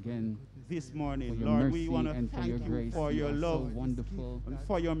 Thank you again this morning. for your Lord, mercy we want to and for thank your you grace. for You your are love so wonderful, and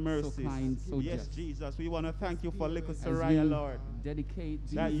for your mercies. so kind, so yes, just. Jesus, we want to thank you for little As Saraya, we Lord, dedicate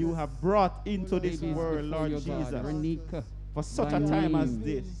that these you have brought into this babies world, before Lord your God, Jesus, Renika, for such by a time as name.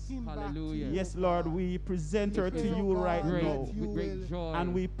 this. Hallelujah. Yes, Lord, we present her to you right Great, now. with great joy.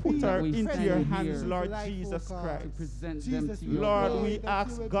 And we put that her we into stand your here hands, Lord to Jesus Christ. present them to you, Lord, God. we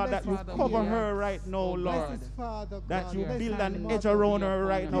ask, God, that you Father, cover we her ask, right now, oh Lord. God, That you your build an hand edge be around her upon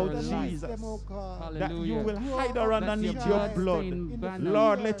right now, her life. Jesus. Hallelujah. That you will hide her That underneath your your blood. blood-stained banner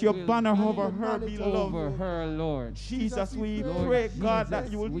Lord, let your will banner be over her be love. over her, Lord. Jesus, we Lord pray, God, Jesus,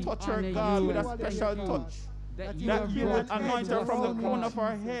 that you will we touch her, honor God, you with a and special thank you touch. that That you will have brought anoint her to from the us, crown God, of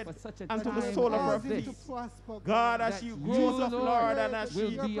her head for such a and to the time sole of her as this. feet. God, as That she you, grows up, Lord, Lord, and as will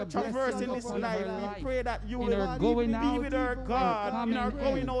she be a traverses in blessing this upon life, her we life, pray that you in will her going be out with her, God, in her coming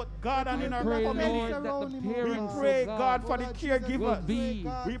going in. out, God, and in her Pray, coming Lord, in. that the We parents, pray, oh God, for the will caregivers. be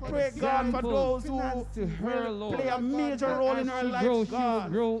We pray, God, for example those who to her, will Lord. play a major That role as in her she life, grows, she will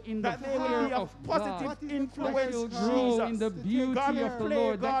God. grow in the That they will fear be a of positive God. That influence, she'll grow in the Jesus. beauty God, we of the pray,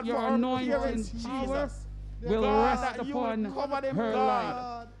 Lord. God, That your for our anointing parents, power Jesus. will God, rest that you will upon cover them, her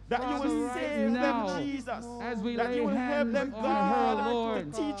God. life. That you Father, will right save now, them, Jesus. as we That lay you will help hands them, on God, her,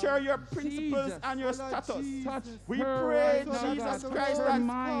 Lord, to teach her your principles Jesus, and your status. touch We her pray, right now, Jesus God. Christ, Her that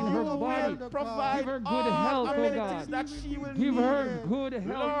mind, you her will body. provide Give her good all health, oh amenities God. that she will Give need. her good health,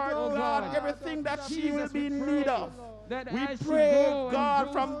 Lord oh God, God. everything that she will Jesus, be we in pray need of. that We as she pray, go God,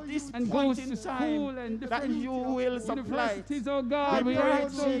 and from this and point goes in to school time, and that different you will supply it. universities, oh God, We we pray,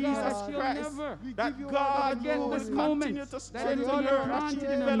 ask, oh God, Jesus that she'll Christ, never that God, you forget will this continue moment to that is strengthen when her you're as she planted in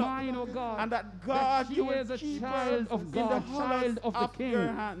her develops. mind, oh God, And that God, that you she will is a keep child her of in the God, hollows child of the King, your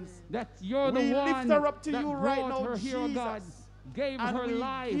hands. that you're the We one lift her up to that you brought right now, her here, oh God, Jesus. gave And her we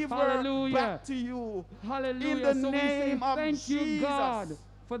life, give her hallelujah, back to you. hallelujah. In the So we say name of thank you, Jesus. God,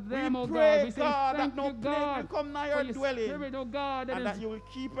 for them, We oh God. pray, We say God, thank that no you, plague will God, come nigh for her your dwelling. spirit, oh God, And that you will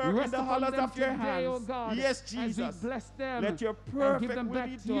keep her in rest the upon hollows them of your today, oh hands. God, Yes, as we Jesus. bless them Let your and perfect give them will back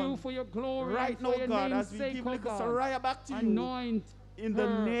be to you done. for your glory Right and for now, your God, name's as we sake, give oh little God. Saraya back to you. Anoint In the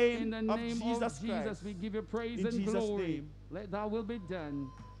her name in the of name Jesus of Jesus. Christ. We give you praise In and Jesus' glory. name. Let thy will be done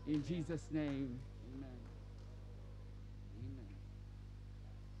in Jesus' name. Amen. Amen.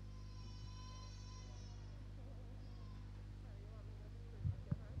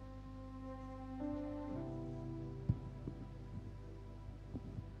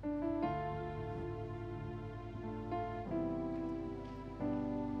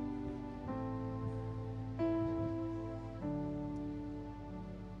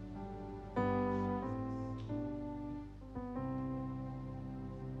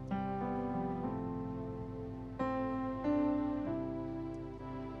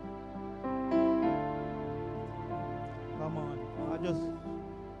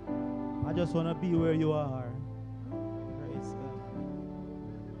 just want to be where you are. Praise God.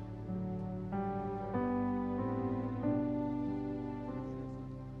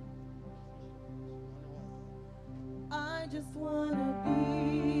 I just want to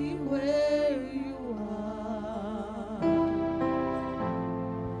be where you are,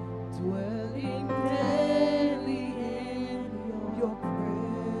 dwelling daily in your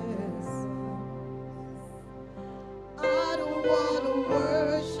presence. I don't want to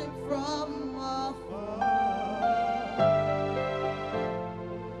worship from afar.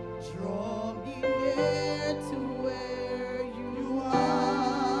 Draw me near to where you are.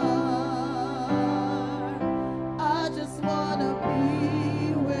 I just want to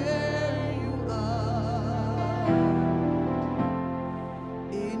be where you are,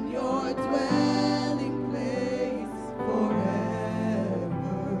 in your dwelling place forever.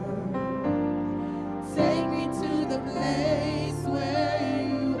 Take me to the place where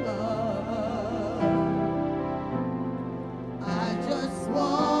you are. I just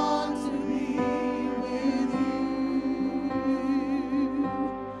want to be with you.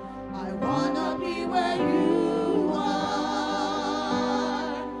 I want to be where you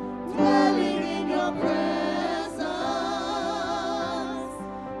are, dwelling in your presence,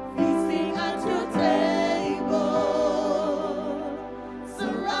 feasting at your table,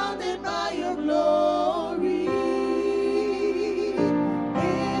 surrounded by your glory.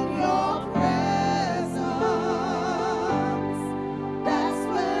 In your presence, that's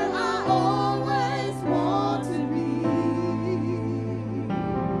where I always want to be.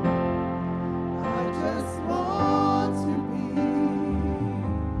 I just want to be.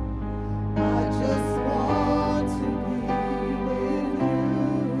 I just want to be with you.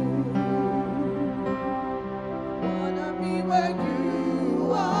 Wanna be where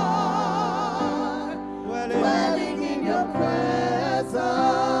you are, dwelling in your presence,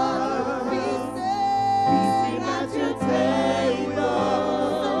 feasting at your table,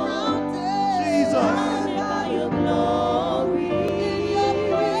 surrounded by your glory. In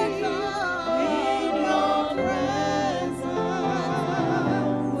your presence,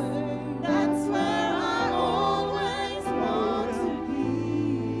 that's where I always want to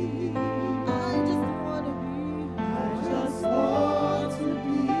be. I just want to be. I just want to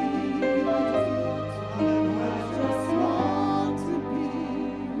be. I just want to be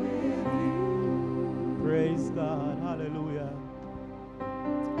with you. Praise God. Hallelujah.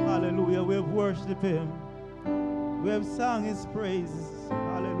 Hallelujah. We have worshipped him. We have sung his praises.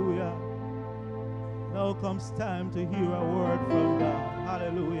 Hallelujah. Now comes time to hear a word from God.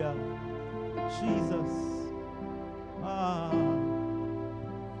 Hallelujah. Jesus.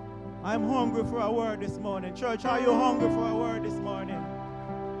 I'm hungry for a word this morning. Church, are you hungry for a word this morning?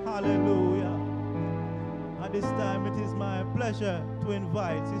 Hallelujah. At this time, it is my pleasure to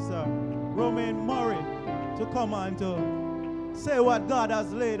invite Sister Romaine Murray to come and to say what God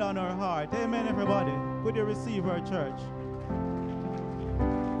has laid on her heart. Amen, everybody. Could you receive her, church?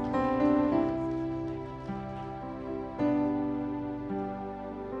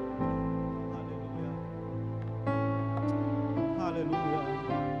 Hallelujah.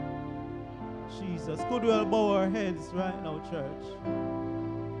 Hallelujah. Jesus. Could we all bow our heads right now, church?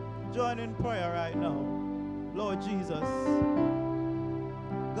 Join in prayer right now. Lord Jesus,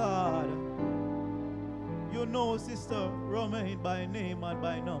 God, you know Sister Romaine by name and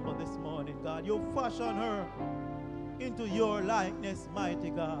by number this morning, God. You fashion her into your likeness, mighty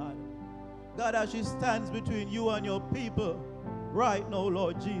God. God, as she stands between you and your people right now,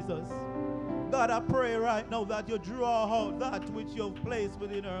 Lord Jesus. God, I pray right now that you draw out that which you've placed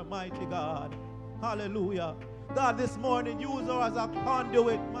within her, mighty God. Hallelujah. God, this morning, use her as a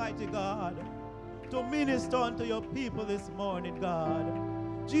conduit, mighty God, to minister unto your people this morning, God.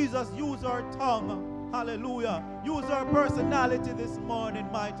 Jesus, use her tongue. Hallelujah. Use her personality this morning,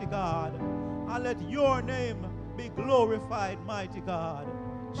 mighty God. And let your name be glorified, mighty God.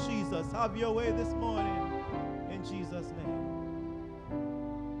 Jesus, have your way this morning. In Jesus' name.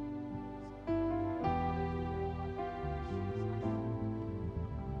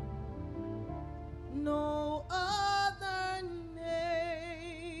 No other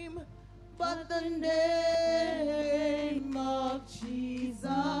name but the name of Jesus.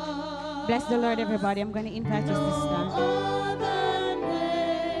 Bless the Lord, everybody. I'm going to invite us to stand. Other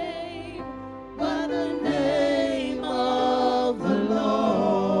name but the name of the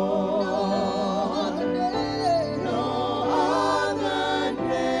Lord. No other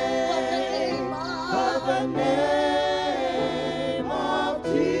name but the name of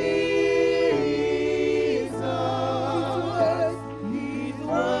Jesus. He's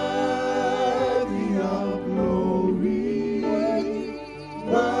worthy of glory. Worthy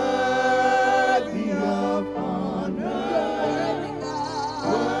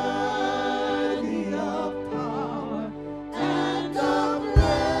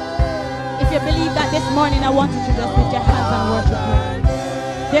believe that this morning, I want you to just lift your hands and worship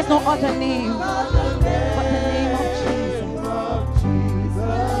Him. There's no other name but the name of Jesus.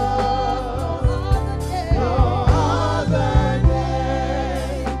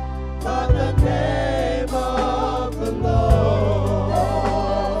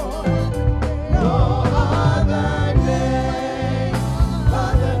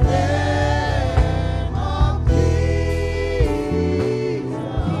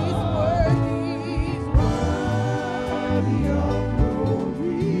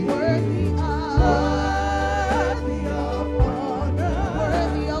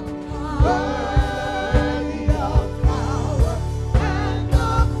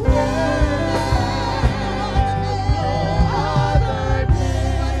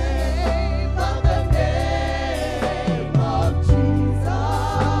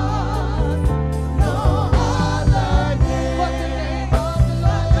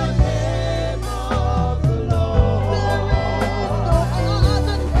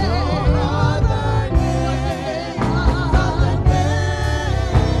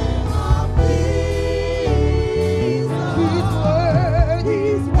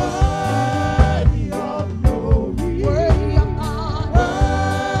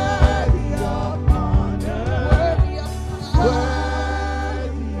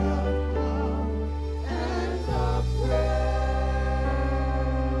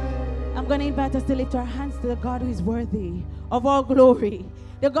 Invite us to lift our hands to the God who is worthy of all glory,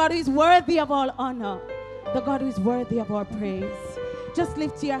 the God who is worthy of all honor, the God who is worthy of our praise. Just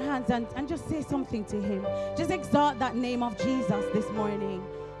lift your hands and just say something to Him. Just exalt that name of Jesus this morning.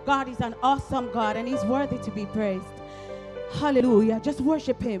 God is an awesome God and He's worthy to be praised. Hallelujah. Just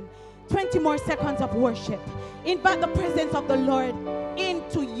worship Him. 20 more seconds of worship. Invite the presence of the Lord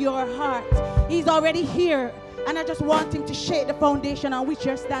into your heart. He's already here, and I just want Him to shake the foundation on which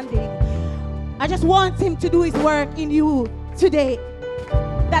you're standing. I just want Him to do His work in you today.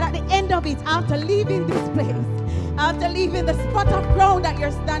 That at the end of it, after leaving this place, after leaving the spot of ground that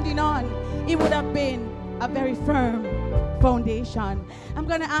you're standing on, it would have been a very firm foundation. I'm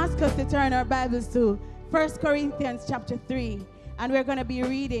going to ask us to turn our Bibles to 1 Corinthians chapter 3. And we're going to be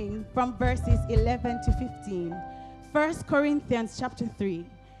reading from verses 11 to 15. 1 Corinthians chapter 3.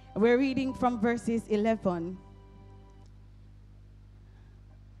 We're reading from verses 11.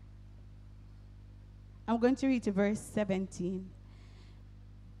 I'm going to read to verse 17.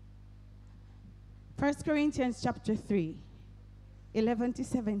 1 Corinthians chapter 3, 11 to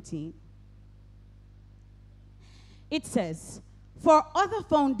 17. It says, "For other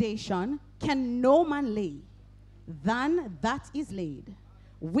foundation can no man lay than that is laid,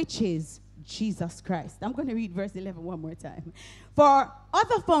 which is Jesus Christ." I'm going to read verse 11 one more time. "For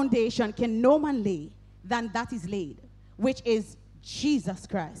other foundation can no man lay than that is laid, which is Jesus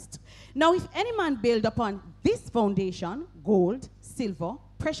Christ. Now if any man build upon this foundation gold, silver,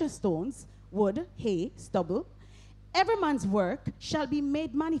 precious stones, wood, hay, stubble, every man's work shall be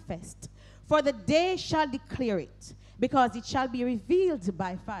made manifest, for the day shall declare it, because it shall be revealed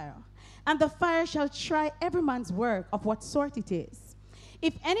by fire. And the fire shall try every man's work of what sort it is.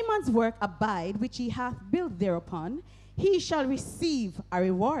 If any man's work abide, which he hath built thereupon, he shall receive a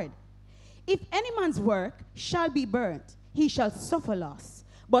reward. If any man's work shall be burnt, he shall suffer loss,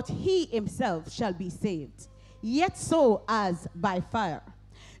 but he himself shall be saved, yet so as by fire.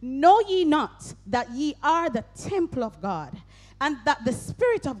 Know ye not that ye are the temple of God, and that the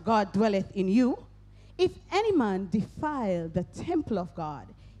Spirit of God dwelleth in you? If any man defile the temple of God,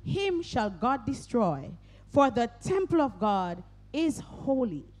 him shall God destroy. For the temple of God is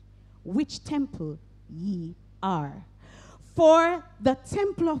holy, which temple ye are. For the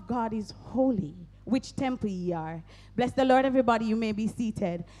temple of God is holy, which temple ye are." Bless the Lord, everybody. You may be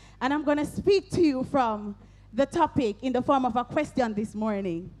seated. And I'm going to speak to you from the topic in the form of a question this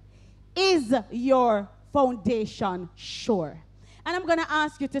morning. Is your foundation sure? And I'm going to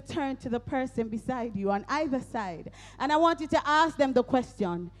ask you to turn to the person beside you on either side. And I want you to ask them the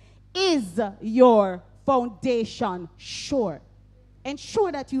question, is your foundation sure?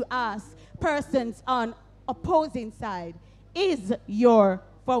 Ensure that you ask persons on opposing side, is your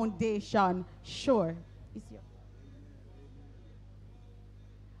foundation sure?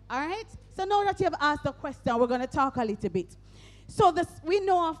 All right? So now that you have asked the question, we're going to talk a little bit. So we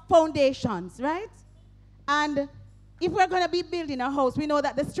know of foundations, right? And if we're going to be building a house, we know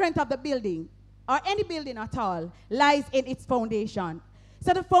that the strength of the building, or any building at all, lies in its foundation.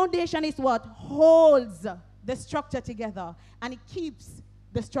 So the foundation is what holds the structure together, and it keeps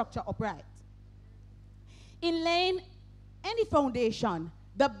the structure upright. In laying any foundation,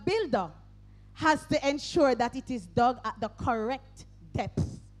 the builder has to ensure that it is dug at the correct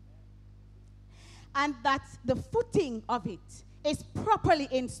depth. and that the footing of it is properly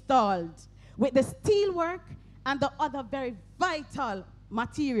installed with the steelwork and the other very vital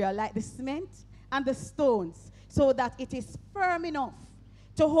material like the cement and the stones, so that it is firm enough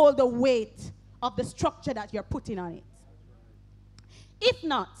to hold the weight of the structure that you're putting on it. If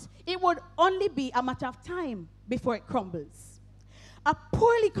not, it would only be a matter of time before it crumbles. A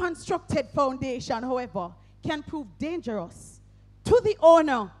poorly constructed foundation, however, can prove dangerous to the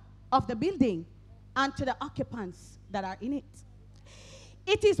owner of the building and to the occupants that are in it.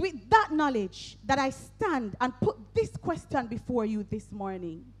 It is with that knowledge that I stand and put this question before you this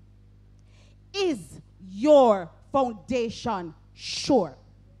morning. Is your foundation sure?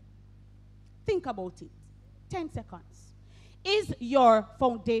 Think about it. 10 seconds. Is your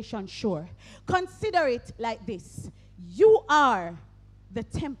foundation sure? Consider it like this. You are the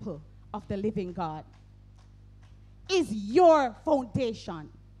temple of the living God. Is your foundation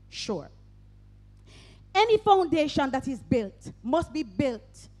sure? Any foundation that is built must be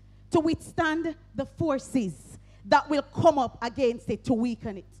built to withstand the forces that will come up against it to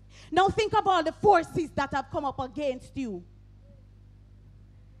weaken it. Now think about the forces that have come up against you.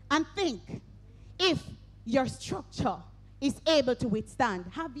 And think if your structure is able to withstand.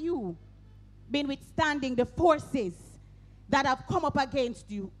 Have you been withstanding the forces that have come up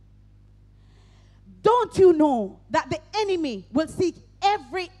against you? Don't you know that the enemy will seek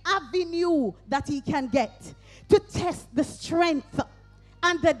every avenue that he can get to test the strength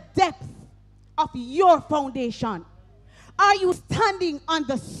and the depth of your foundation? Are you standing on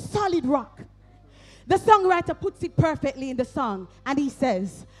the solid rock? The songwriter puts it perfectly in the song, and he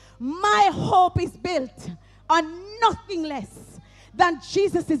says, my hope is built on nothing less than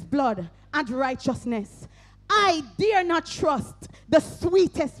Jesus' blood and righteousness. I dare not trust the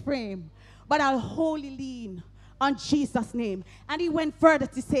sweetest frame, but I'll wholly lean on Jesus' name. And he went further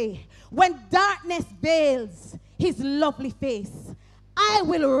to say, when darkness veils his lovely face, I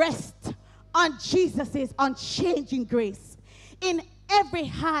will rest on Jesus' unchanging grace. In every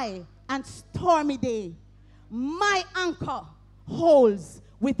high and stormy day, my anchor holds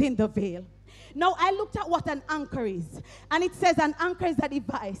within the veil. Now, I looked at what an anchor is, and it says an anchor is a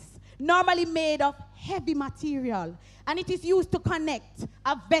device normally made of heavy material, and it is used to connect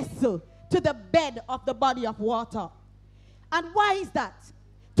a vessel to the bed of the body of water. And why is that?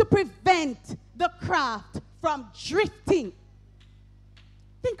 To prevent the craft from drifting.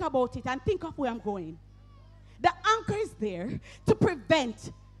 Think about it and think of where I'm going. The anchor is there to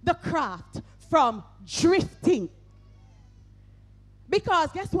prevent the craft from drifting.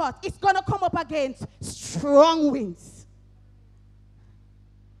 Because guess what? It's going to come up against strong winds.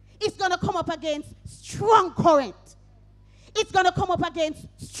 It's going to come up against strong current. It's going to come up against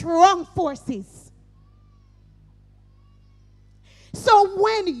strong forces. So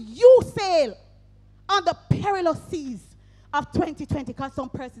when you sail on the perilous seas of 2020, because some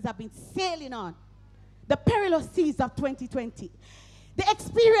persons have been sailing on the perilous seas of 2020, the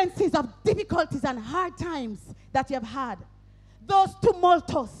experiences of difficulties and hard times that you have had, those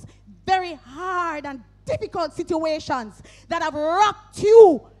tumultuous, very hard and difficult situations that have rocked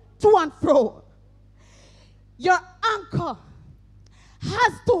you to and fro, your anchor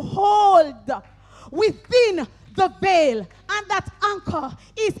has to hold within the veil, and that anchor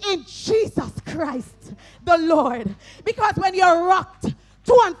is in Jesus Christ the Lord. Because when you're rocked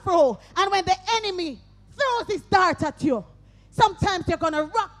to and fro, and when the enemy throws his dart at you, sometimes you're going to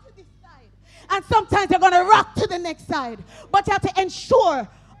rock to this side, and sometimes you're going to rock to the next side. But you have to ensure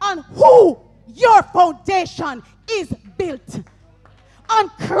on who your foundation is built. On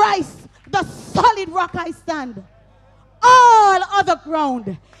Christ, the solid rock I stand. All other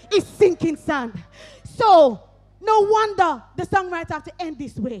ground is sinking sand. So, no wonder the songwriter have to end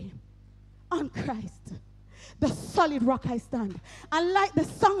this way. On Christ, the solid rock I stand. And like the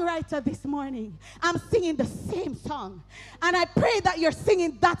songwriter this morning, I'm singing the same song. And I pray that you're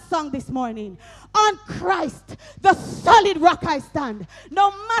singing that song this morning. On Christ, the solid rock I stand.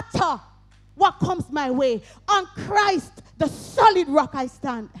 No matter what comes my way, on Christ, the solid rock I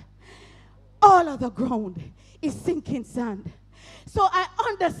stand. All of the ground is sinking sand. So I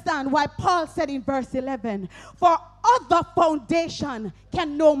understand why Paul said in verse 11, for other foundation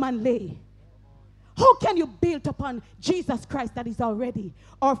can no man lay. How can you build upon Jesus Christ that is already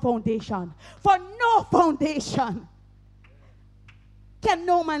our foundation? For no foundation can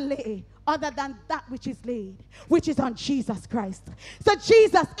no man lay other than that which is laid, which is on Jesus Christ. So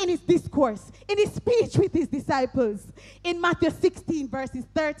Jesus, in his discourse, in his speech with his disciples, in Matthew 16, verses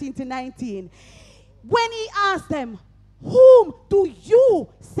 13 to 19, when he asked them, whom do you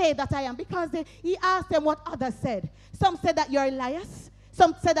say that I am? Because he asked them what others said. Some said that you're Elias.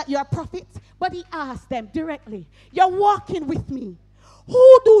 Some said that you're a prophet, but he asked them directly, you're walking with me.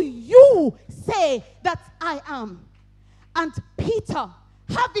 Who do you say that I am? And Peter,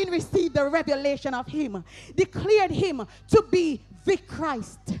 having received the revelation of him, declared him to be the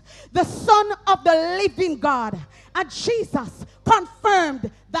Christ, the Son of the living God. And Jesus confirmed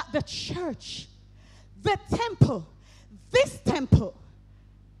that the church, the temple, this temple,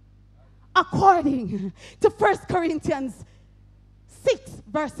 according to 1 Corinthians 6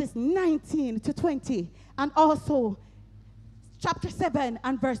 verses 19 to 20, and also chapter 7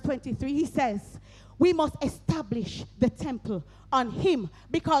 and verse 23, he says, we must establish the temple on him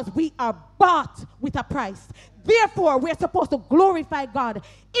because we are bought with a price. Therefore, we're supposed to glorify God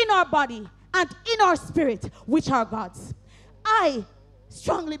in our body and in our spirit, which are God's. I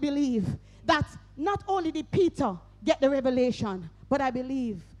strongly believe that not only did Peter get the revelation, but I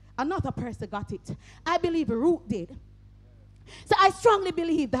believe another person got it. I believe Ruth did. So I strongly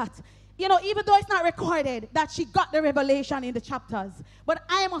believe that, you know, even though it's not recorded that she got the revelation in the chapters, but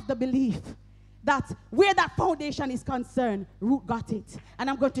I am of the belief that where that foundation is concerned, Ruth got it. And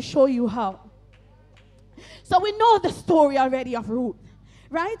I'm going to show you how. So we know the story already of Ruth,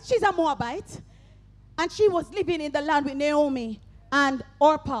 right? She's a Moabite, and she was living in the land with Naomi and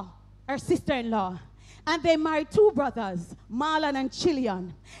Orpah, her sister-in-law. And they married two brothers, Mahlon and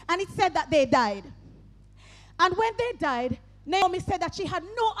Chilion. And it said that they died. And when they died, Naomi said that she had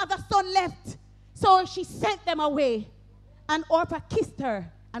no other son left. So she sent them away. And Orpah kissed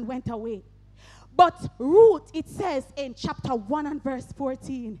her and went away. But Ruth, it says in chapter 1 and verse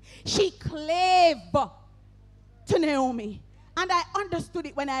 14, she clave to Naomi. And I understood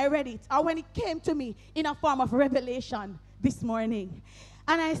it when I read it, or when it came to me in a form of revelation this morning.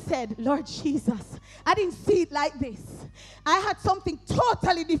 And I said, Lord Jesus, I didn't see it like this. I had something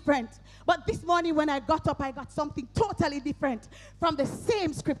totally different. But this morning when I got up, I got something totally different from the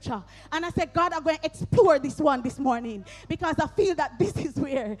same scripture. And I said, God, I'm going to explore this one this morning because I feel that this is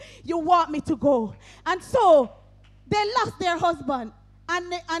where you want me to go. And so they lost their husband,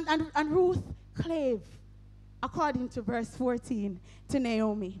 and Ruth clave, according to verse 14, to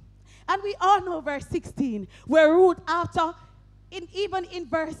Naomi. And we all know verse 16, where Ruth, after, even in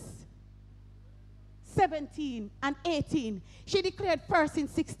verse 17 and 18, she declared first in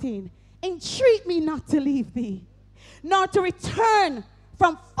 16, entreat me not to leave thee, nor to return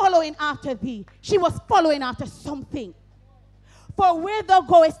from following after thee. She was following after something. For where thou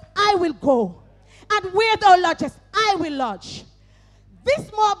goest, I will go, and where thou lodgest, I will lodge.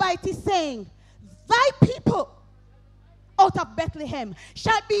 This Moabite is saying, thy people out of Bethlehem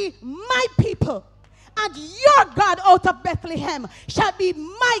shall be my people, and your God out of Bethlehem shall be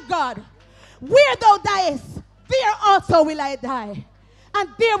my God. Where thou diest, there also will I die, and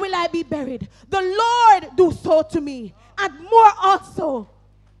there will I be buried. The Lord do so to me, and more also,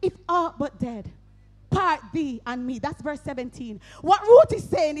 if all but dead, part thee and me. That's verse 17. What Ruth is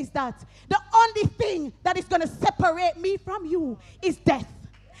saying is that the only thing that is going to separate me from you is death.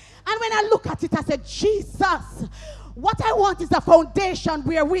 And when I look at it, I said, Jesus, what I want is a foundation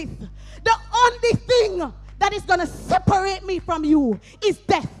wherewith the only thing that is going to separate me from you is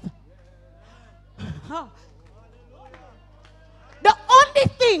death. The only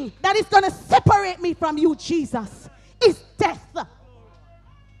thing that is going to separate me from you, Jesus, is death. So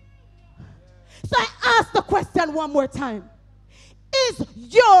I ask the question one more time. Is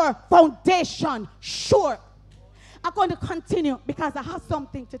your foundation sure? I'm going to continue because I have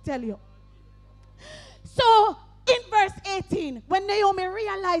something to tell you. So in verse 18, when Naomi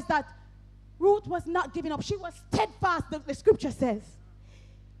realized that Ruth was not giving up, she was steadfast, the scripture says.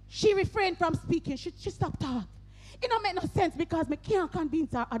 She refrained from speaking. She stopped talking. It don't make no sense because I can't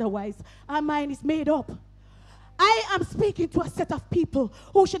convince her otherwise. Her mind is made up. I am speaking to a set of people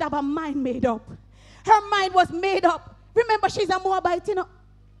who should have a mind made up. Her mind was made up. Remember, she's a Moabite, you know.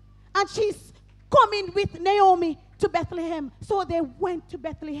 And she's coming with Naomi to Bethlehem. So they went to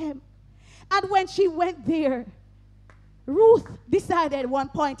Bethlehem. And when she went there, Ruth decided at one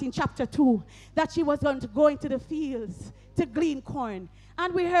point in chapter 2 that she was going to go into the fields to glean corn.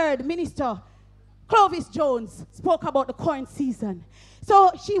 And we heard Minister Clovis Jones spoke about the corn season.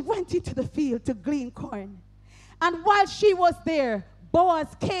 So she went into the field to glean corn. And while she was there, Boaz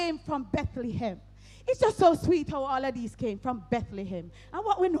came from Bethlehem. It's just so sweet how all of these came from Bethlehem. And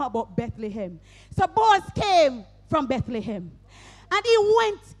what we know about Bethlehem. So Boaz came from Bethlehem. And he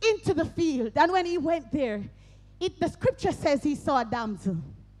went into the field. And when he went there, the scripture says he saw a damsel.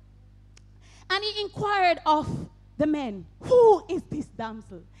 And he inquired of the men, who is this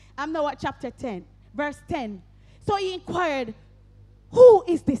damsel? I'm now at chapter 10, verse 10. So he inquired, who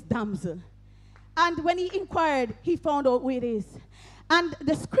is this damsel? And when he inquired, he found out who it is. And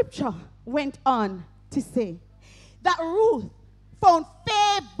the scripture went on to say that Ruth found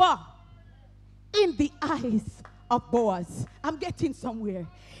favor in the eyes of Boaz. I'm getting somewhere.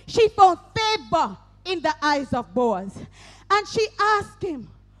 She found favor in the eyes of Boaz. And she asked him,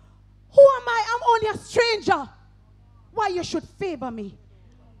 who am I? I'm only a stranger. Why you should favor me?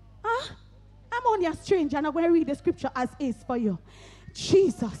 Huh? I'm only a stranger. And I'm going to read the scripture as is for you.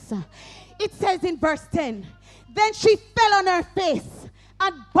 Jesus. It says in verse 10, then she fell on her face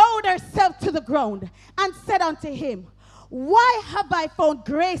and bowed herself to the ground and said unto him, why have I found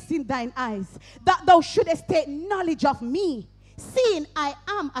grace in thine eyes, that thou shouldest take knowledge of me, seeing I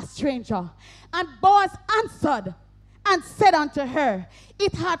am a stranger? And Boaz answered and said unto her,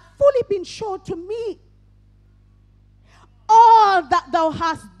 it had fully been shown to me all that thou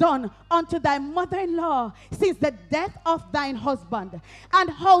hast done unto thy mother-in-law since the death of thine husband, and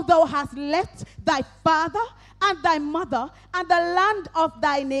how thou hast left thy father and thy mother and the land of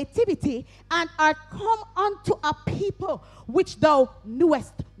thy nativity, and art come unto a people which thou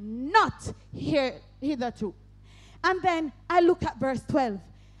knewest not hitherto. And then I look at verse 12,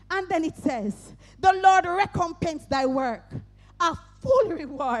 and then it says, the Lord recompense thy work, a full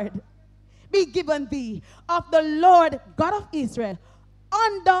reward be given thee of the Lord God of Israel,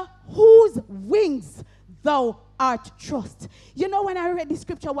 under whose wings thou art trust. You know, when I read the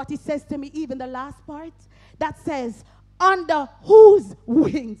scripture, what it says to me, even the last part, that says, under whose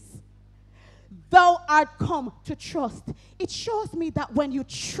wings thou art come to trust. It shows me that when you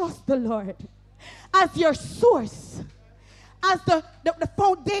trust the Lord as your source, as the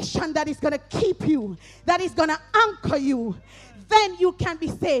foundation that is going to keep you, that is going to anchor you, then you can be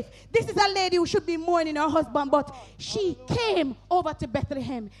safe. This is a lady who should be mourning her husband, but she came over to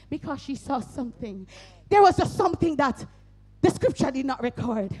Bethlehem because she saw something. There was just something that the scripture did not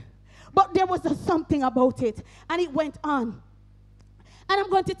record, but there was just something about it, and it went on. And I'm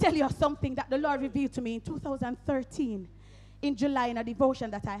going to tell you something that the Lord revealed to me in 2013, in July, in a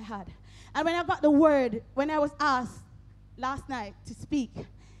devotion that I had. And when I got the word, when I was asked last night to speak,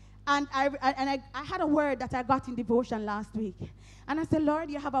 and I had a word that I got in devotion last week. And I said, Lord,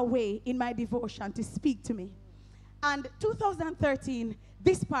 you have a way in my devotion to speak to me. And 2013,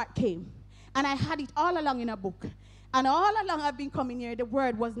 this part came. And I had it all along in a book. And all along I've been coming here, the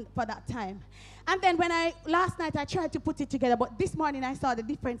word wasn't for that time. And then last night I tried to put it together, but this morning I saw the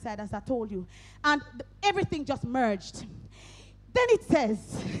different side, as I told you. And everything just merged. Then it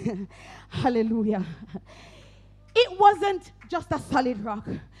says, hallelujah. It wasn't just a solid rock.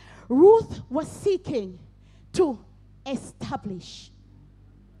 Ruth was seeking to establish.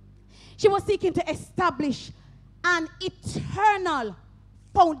 She was seeking to establish an eternal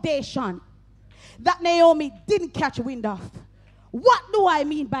foundation that Naomi didn't catch wind of. What do I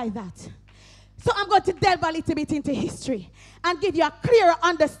mean by that? So I'm going to delve a little bit into history and give you a clearer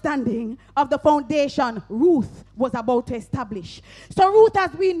understanding of the foundation Ruth was about to establish. So Ruth,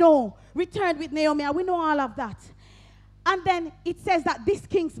 as we know, returned with Naomi, and we know all of that. And then it says that this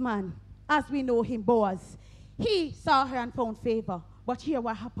kingsman, as we know him, Boaz, he saw her and found favor. But here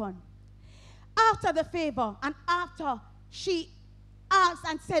what happened. After the favor, and after she asked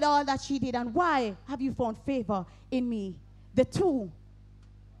and said all that she did, and why have you found favor in me? The two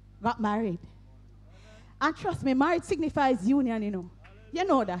got married. And trust me, marriage signifies union, you know. You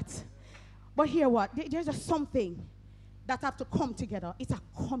know that. But here what? There's just something that have to come together. It's a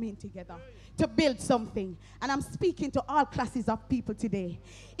coming together to build something. And I'm speaking to all classes of people today.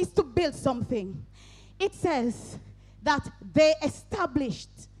 It's to build something. It says that they established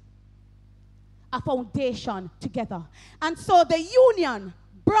a foundation together. And so the union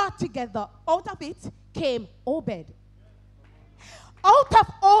brought together, out of it came Obed. Out of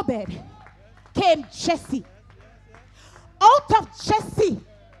Obed came Jesse. Out of Jesse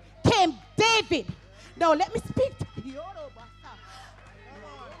came David. Now let me speak to you.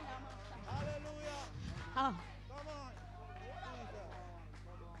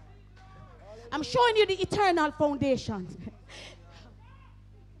 I'm showing you the eternal foundation.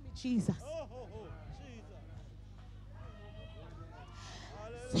 Jesus.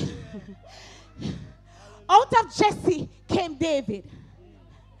 Out of Jesse came David,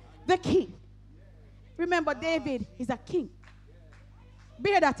 the king. Remember, David is a king.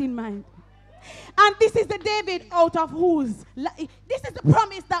 Bear that in mind. And this is the David out of whose, this is the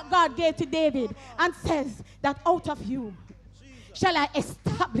promise that God gave to David, and says that out of you shall I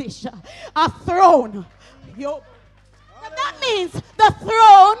establish a throne. So that means the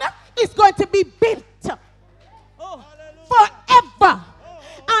throne is going to be built forever.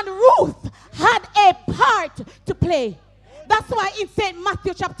 And Ruth had a part to play. That's why in St.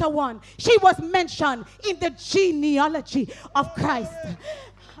 Matthew chapter 1, she was mentioned in the genealogy of Christ.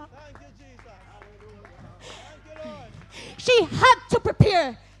 She had to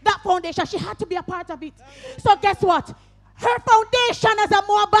prepare that foundation. She had to be a part of it. So guess what? Her foundation as a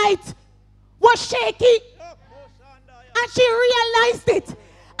Moabite was shaky. And she realized it.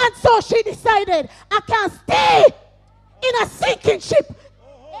 And so she decided, I can't stay in a sinking ship.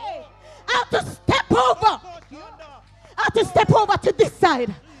 Hey, I have to step over. I have to step over to this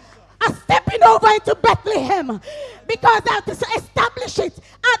side. I'm stepping over into Bethlehem because I have to establish it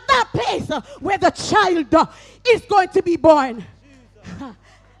at that place where the child is going to be born.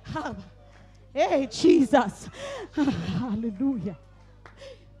 Hey, Jesus. Hallelujah.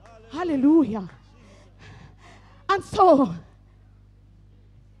 Hallelujah. And so,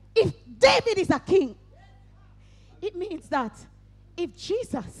 if David is a king, it means that if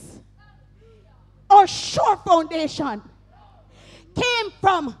Jesus, our sure foundation, came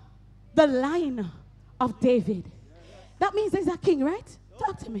from the line of David, that means he's a king, right?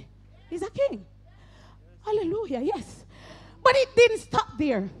 Talk to me. He's a king. Hallelujah, yes. But it didn't stop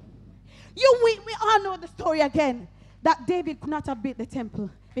there. We all know the story again, that David could not have built the temple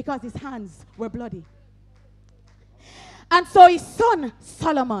because his hands were bloody. And so his son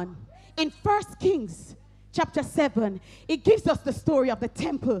Solomon, in 1 Kings chapter 7, it gives us the story of the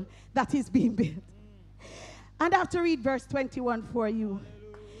temple that is being built. And I have to read verse 21 for you.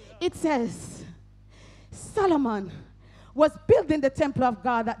 It says, Solomon was building the temple of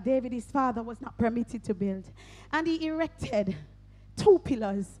God that David, his father, was not permitted to build. And he erected 2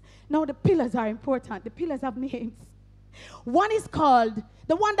 pillars. Now the pillars are important. The pillars have names. One is called,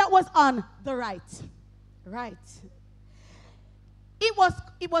 the one that was on the right. Right. It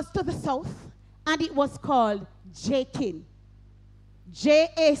was to the south, and it was called Jachin.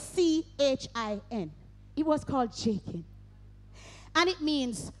 Jachin. It was called Jachin. And it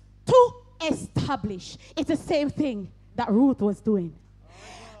means to establish. It's the same thing that Ruth was doing.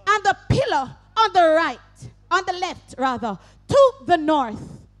 And the pillar on the right, on the left rather, to the north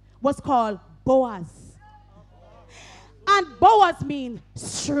was called Boaz. And Boaz means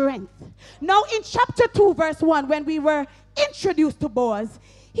strength. Now in chapter 2 verse 1, when we were introduced to Boaz,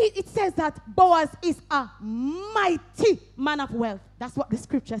 it says that Boaz is a mighty man of wealth. That's what the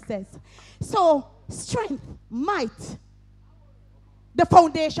scripture says. So strength, might. The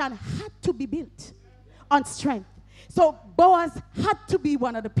foundation had to be built on strength. So Boaz had to be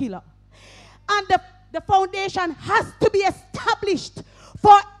one of the pillars. And the foundation has to be established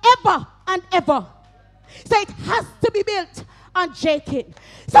forever and ever. So it has to be built on Jachin.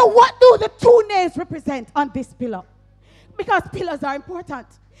 So what do the 2 names represent on this pillar? Because pillars are important.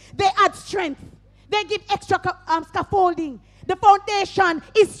 They add strength. They give extra scaffolding. The foundation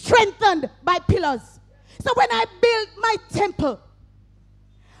is strengthened by pillars. So when I build my temple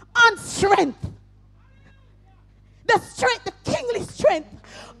on strength, the strength, the kingly strength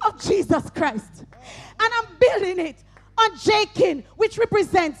of Jesus Christ, and I'm building it on Jachin, which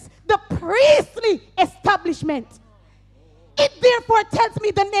represents the priestly establishment, it therefore tells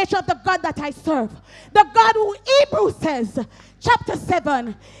me the nature of the God that I serve. The God who Hebrews says, chapter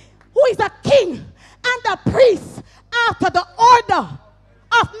 7, who is a king and a priest after the order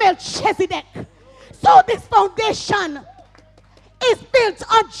of Melchizedek. So this foundation is built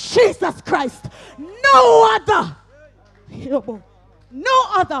on Jesus Christ. No other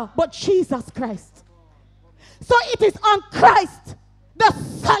but Jesus Christ. So it is on Christ, the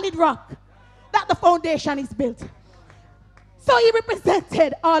solid rock, that the foundation is built. So he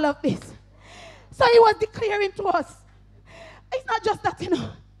represented all of this. So he was declaring to us, it's not just that,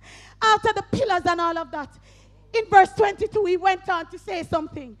 after the pillars and all of that, in verse 22, he went on to say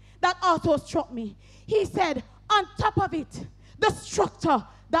something that also struck me. He said, on top of it, the structure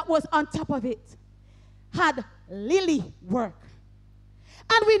that was on top of it had lily work.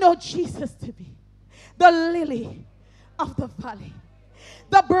 And we know Jesus to be the lily of the valley,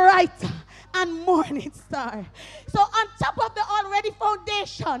 the bright and morning star. So on top of the already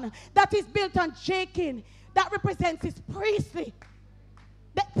foundation that is built on Jachin, that represents his priestly,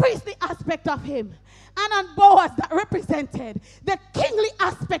 the priestly aspect of him, and on Boaz that represented the kingly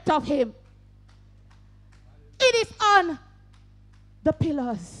aspect of him, it is on the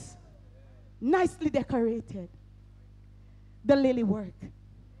pillars, nicely decorated, the lily work.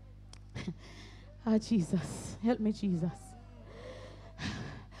 Ah, Jesus, help me, Jesus.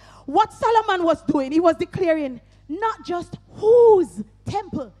 What Solomon was doing, he was declaring not just whose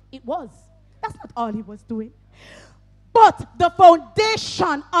temple it was. That's not all he was doing. But the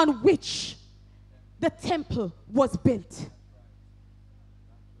foundation on which the temple was built.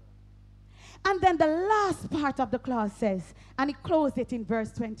 And then the last part of the clause says, and it closes it in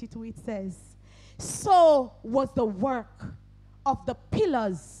verse 22, it says, so was the work of the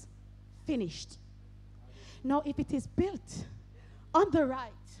pillars finished. Now, if it is built on the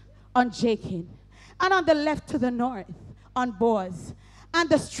right, on Jacob, and on the left to the north, on Boaz, and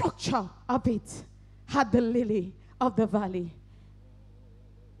the structure of it had the lily of the valley,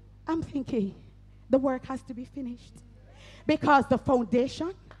 I'm thinking the work has to be finished, because the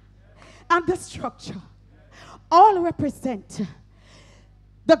foundation and the structure all represent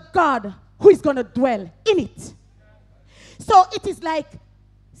the God who is going to dwell in it. So it is like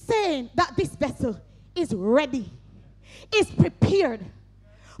saying that this vessel is ready, is prepared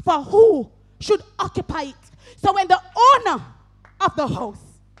for who should occupy it. So when the owner of the house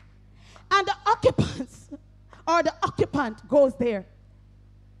and the occupants or the occupant goes there,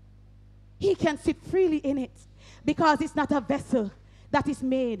 he can sit freely in it, because it's not a vessel that is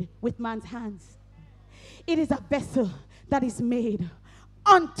made with man's hands. It is a vessel that is made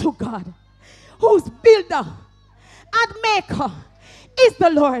unto God, whose builder and maker is the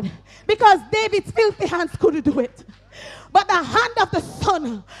Lord, because David's filthy hands couldn't do it. But the hand of the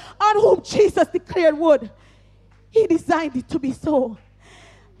Son, on whom Jesus declared would, he designed it to be so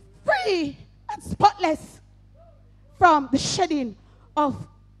free and spotless from the shedding of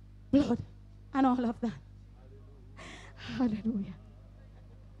blood and all of that. Hallelujah.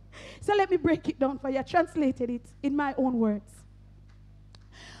 So let me break it down for you. I translated it in my own words.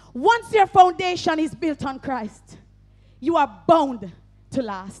 Once your foundation is built on Christ, you are bound to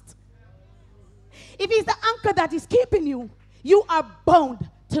last. If he's the anchor that is keeping you, you are bound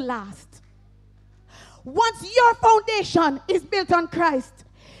to last. Once your foundation is built on Christ,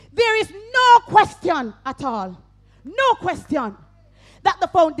 there is no question at all, no question that the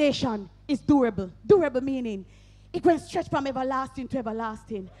foundation is durable. Durable meaning it will stretch from everlasting to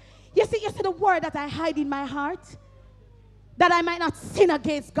everlasting. You see the word that I hide in my heart, that I might not sin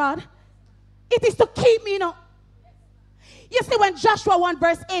against God, it is to keep me, You see, when Joshua 1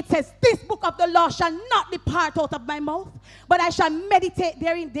 verse 8 says, this book of the law shall not depart out of my mouth, but I shall meditate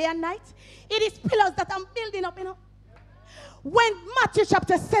therein day and night. It is pillars that I'm building up, When Matthew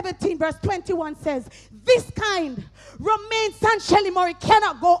chapter 17 verse 21 says, this kind, Romaine and Shelly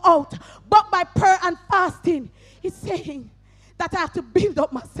cannot go out, but by prayer and fasting. He's saying that I have to build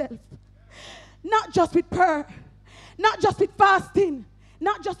up myself. Not just with prayer, not just with fasting,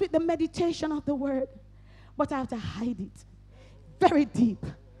 not just with the meditation of the word, but I have to hide it very deep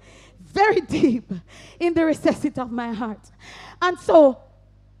in the recesses of my heart. And so,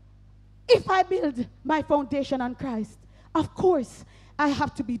 if I build my foundation on Christ, of course, I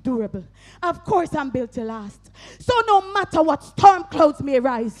have to be durable. Of course, I'm built to last. So no matter what storm clouds may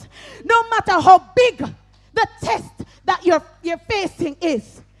rise, no matter how big the test that you're facing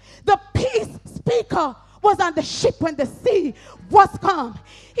is, the peace speaker was on the ship when the sea was calm.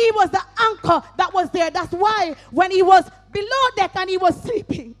 He was the anchor that was there. That's why when he was below deck and he was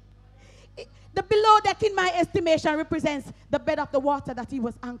sleeping, the below deck in my estimation represents the bed of the water that he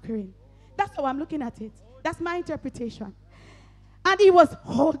was anchoring. That's how I'm looking at it. That's my interpretation. And he was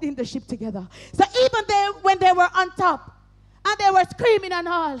holding the ship together. So even when they were on top and they were screaming and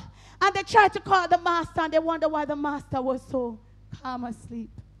all, and they tried to call the master and they wonder why the master was so calm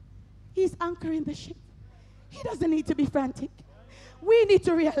asleep, he's anchoring the ship. He doesn't need to be frantic. We need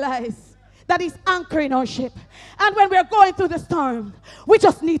to realize that he's anchoring our ship. And when we're going through the storm, we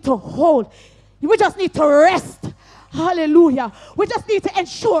just need to hold. We just need to rest. Hallelujah. We just need to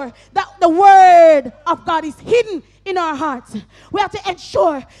ensure that the word of God is hidden in our hearts. We have to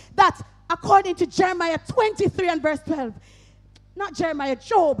ensure that according to Jeremiah 23 and verse 12, not Jeremiah,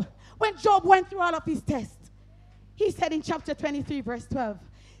 Job, when Job went through all of his tests, he said in chapter 23 verse 12,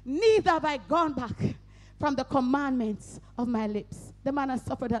 neither have I gone back from the commandments of my lips. The man has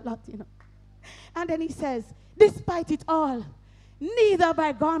suffered a lot, And then he says, despite it all, neither have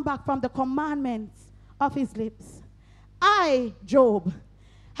I gone back from the commandments of his lips. I, Job,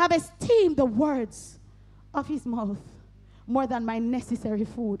 have esteemed the words of his mouth more than my necessary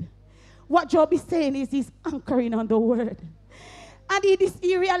food. What Job is saying is he's anchoring on the word. And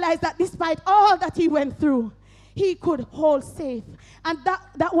he realized that despite all that he went through, he could hold safe. And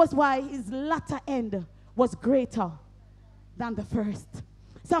that was why his latter end was greater than the first.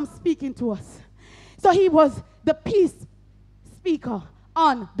 So I'm speaking to us. So he was the peace speaker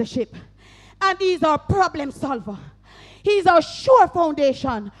on the ship. And he's our problem solver. He's our sure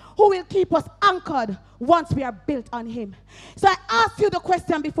foundation who will keep us anchored once we are built on him. So I ask you the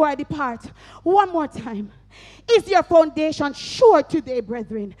question before I depart one more time. Is your foundation sure today,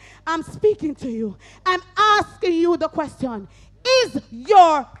 brethren? I'm speaking to you. I'm asking you the question. Is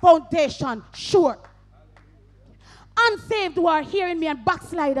your foundation sure? Unsaved who are hearing me and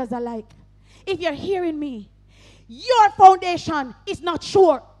backsliders alike, if you're hearing me, your foundation is not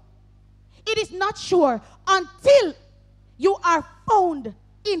sure. It is not sure until you are found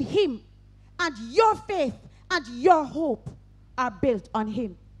in him and your faith and your hope are built on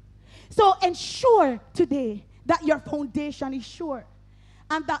him. So ensure today that your foundation is sure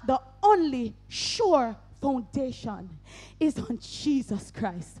and that the only sure foundation is on Jesus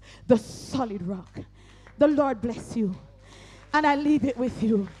Christ, the solid rock. The Lord bless you, and I leave it with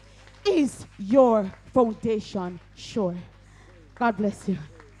you. Is your foundation sure? God bless you.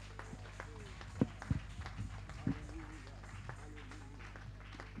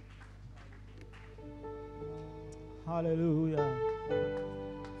 Hallelujah.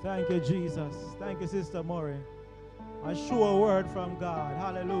 Thank you, Jesus. Thank you, Sister Murray. A sure word from God.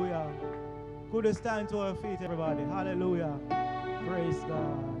 Hallelujah. Could you stand to our feet, everybody? Hallelujah. Praise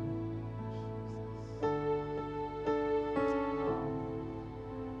God.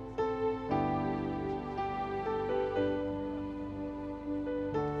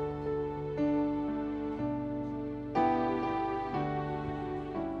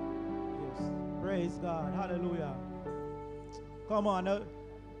 Praise God. Hallelujah. Come on.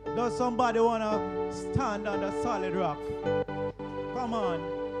 Does somebody want to stand on the solid rock? Come on.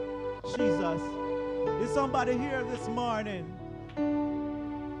 Jesus. Is somebody here this morning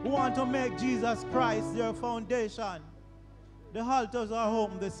who want to make Jesus Christ your foundation? The altars are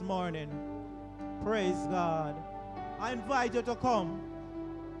home this morning. Praise God. I invite you to come.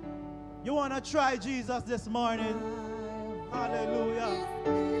 You want to try Jesus this morning? Hallelujah.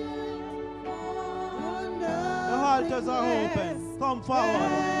 The altars are open. Come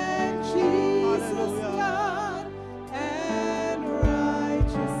forward. Hallelujah. And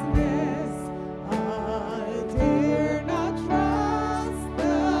righteousness, I dare not trust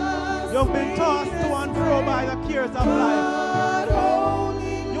the You've been tossed to and fro by the cares of life.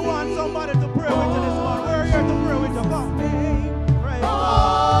 You want somebody to pray with you this morning. We're here to pray with you. Come. Praise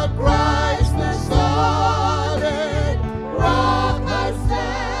God. Christ the solid rock I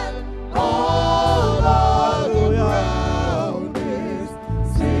stand. All of the ground is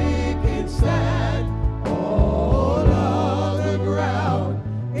sinking sand. All of the ground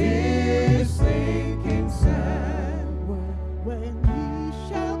is sinking sand. When he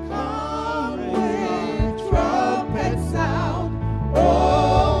shall come with trumpet sound,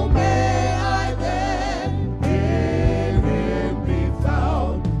 oh, may I then in him be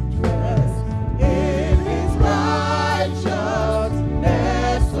found, dressed in his righteousness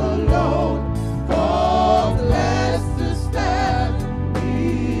alone, faultless to stand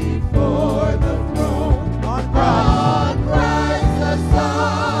before the throne. On Christ the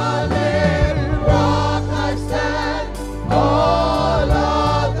solid rock I stand. All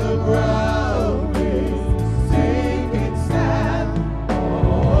of the ground is sinking sand.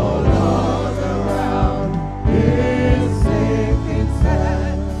 All of the ground is sinking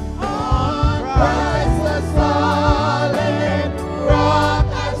sand. On Christ the solid rock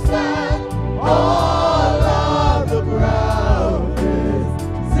I stand. All of the ground is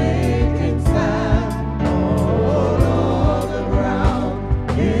sinking sand. All of the ground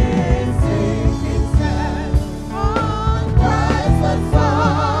is sinking sand. On Christ the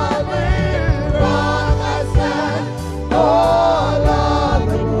solid rock I stand. All of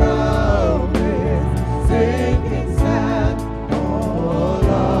the ground is sinking sand. All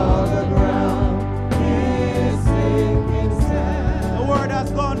of the ground is sinking sand. The word has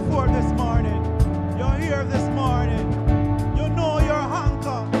gone forth this morning. You're here this morning. You know your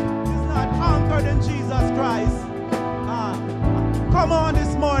anchor is not anchored in Jesus Christ. Come on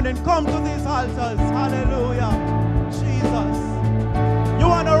this morning. Come to these altars. Hallelujah. Jesus. You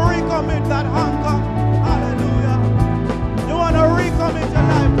want to recommit that anchor? Hallelujah. You want to recommit your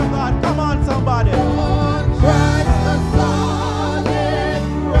life to God? Come on, somebody. On Christ the solid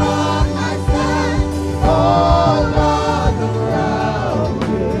rock I stand. All of the ground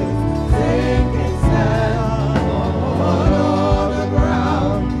is sinking sand. All of the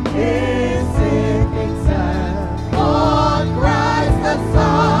ground is sinking sand. On Christ the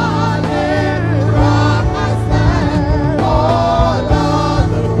solid rock I stand. All of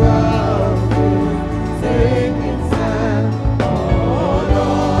the ground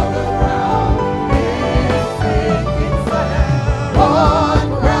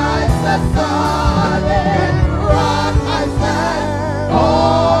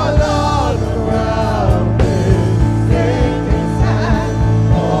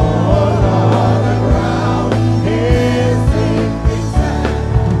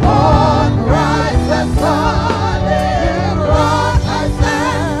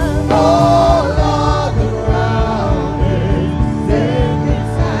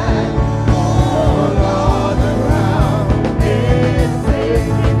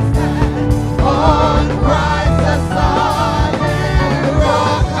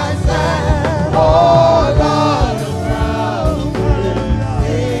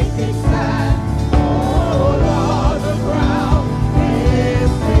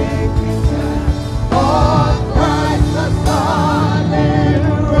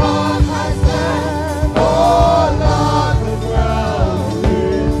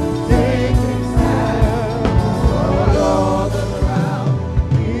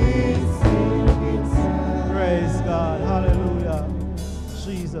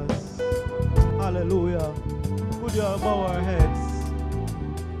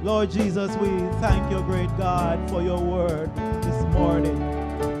Lord Jesus, we thank you, great God, for your word this morning.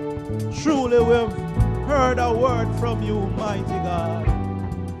 Truly, we've heard a word from you, mighty God.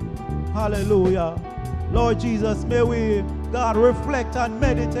 Hallelujah. Lord Jesus, may we, God, reflect and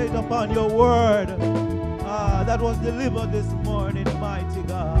meditate upon your word that was delivered this morning, mighty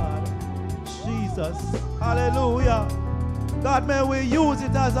God. Jesus. Hallelujah. God, may we use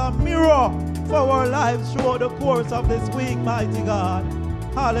it as a mirror for our lives throughout the course of this week, mighty God.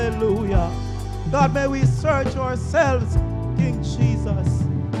 Hallelujah. God, may we search ourselves, King Jesus,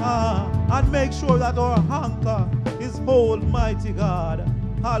 and make sure that our anchor is whole, mighty God.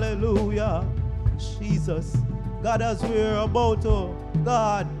 Hallelujah. Jesus. God, as we're about to,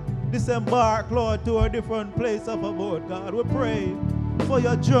 God, disembark, Lord, to a different place of abode, God, we pray for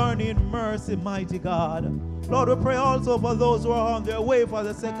your journey in mercy, mighty God. Lord, we pray also for those who are on their way for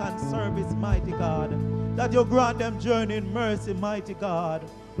the second service, mighty God, that you grant them journey in mercy, mighty God.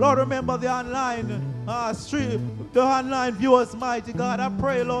 Lord, remember the online stream, the online viewers, mighty God. I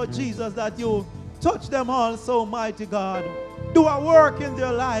pray, Lord Jesus, that you touch them also, mighty God. Do a work in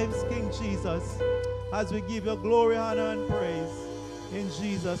their lives, King Jesus, as we give you glory, honor, and praise. In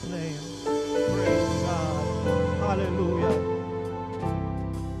Jesus' name, praise God. Hallelujah.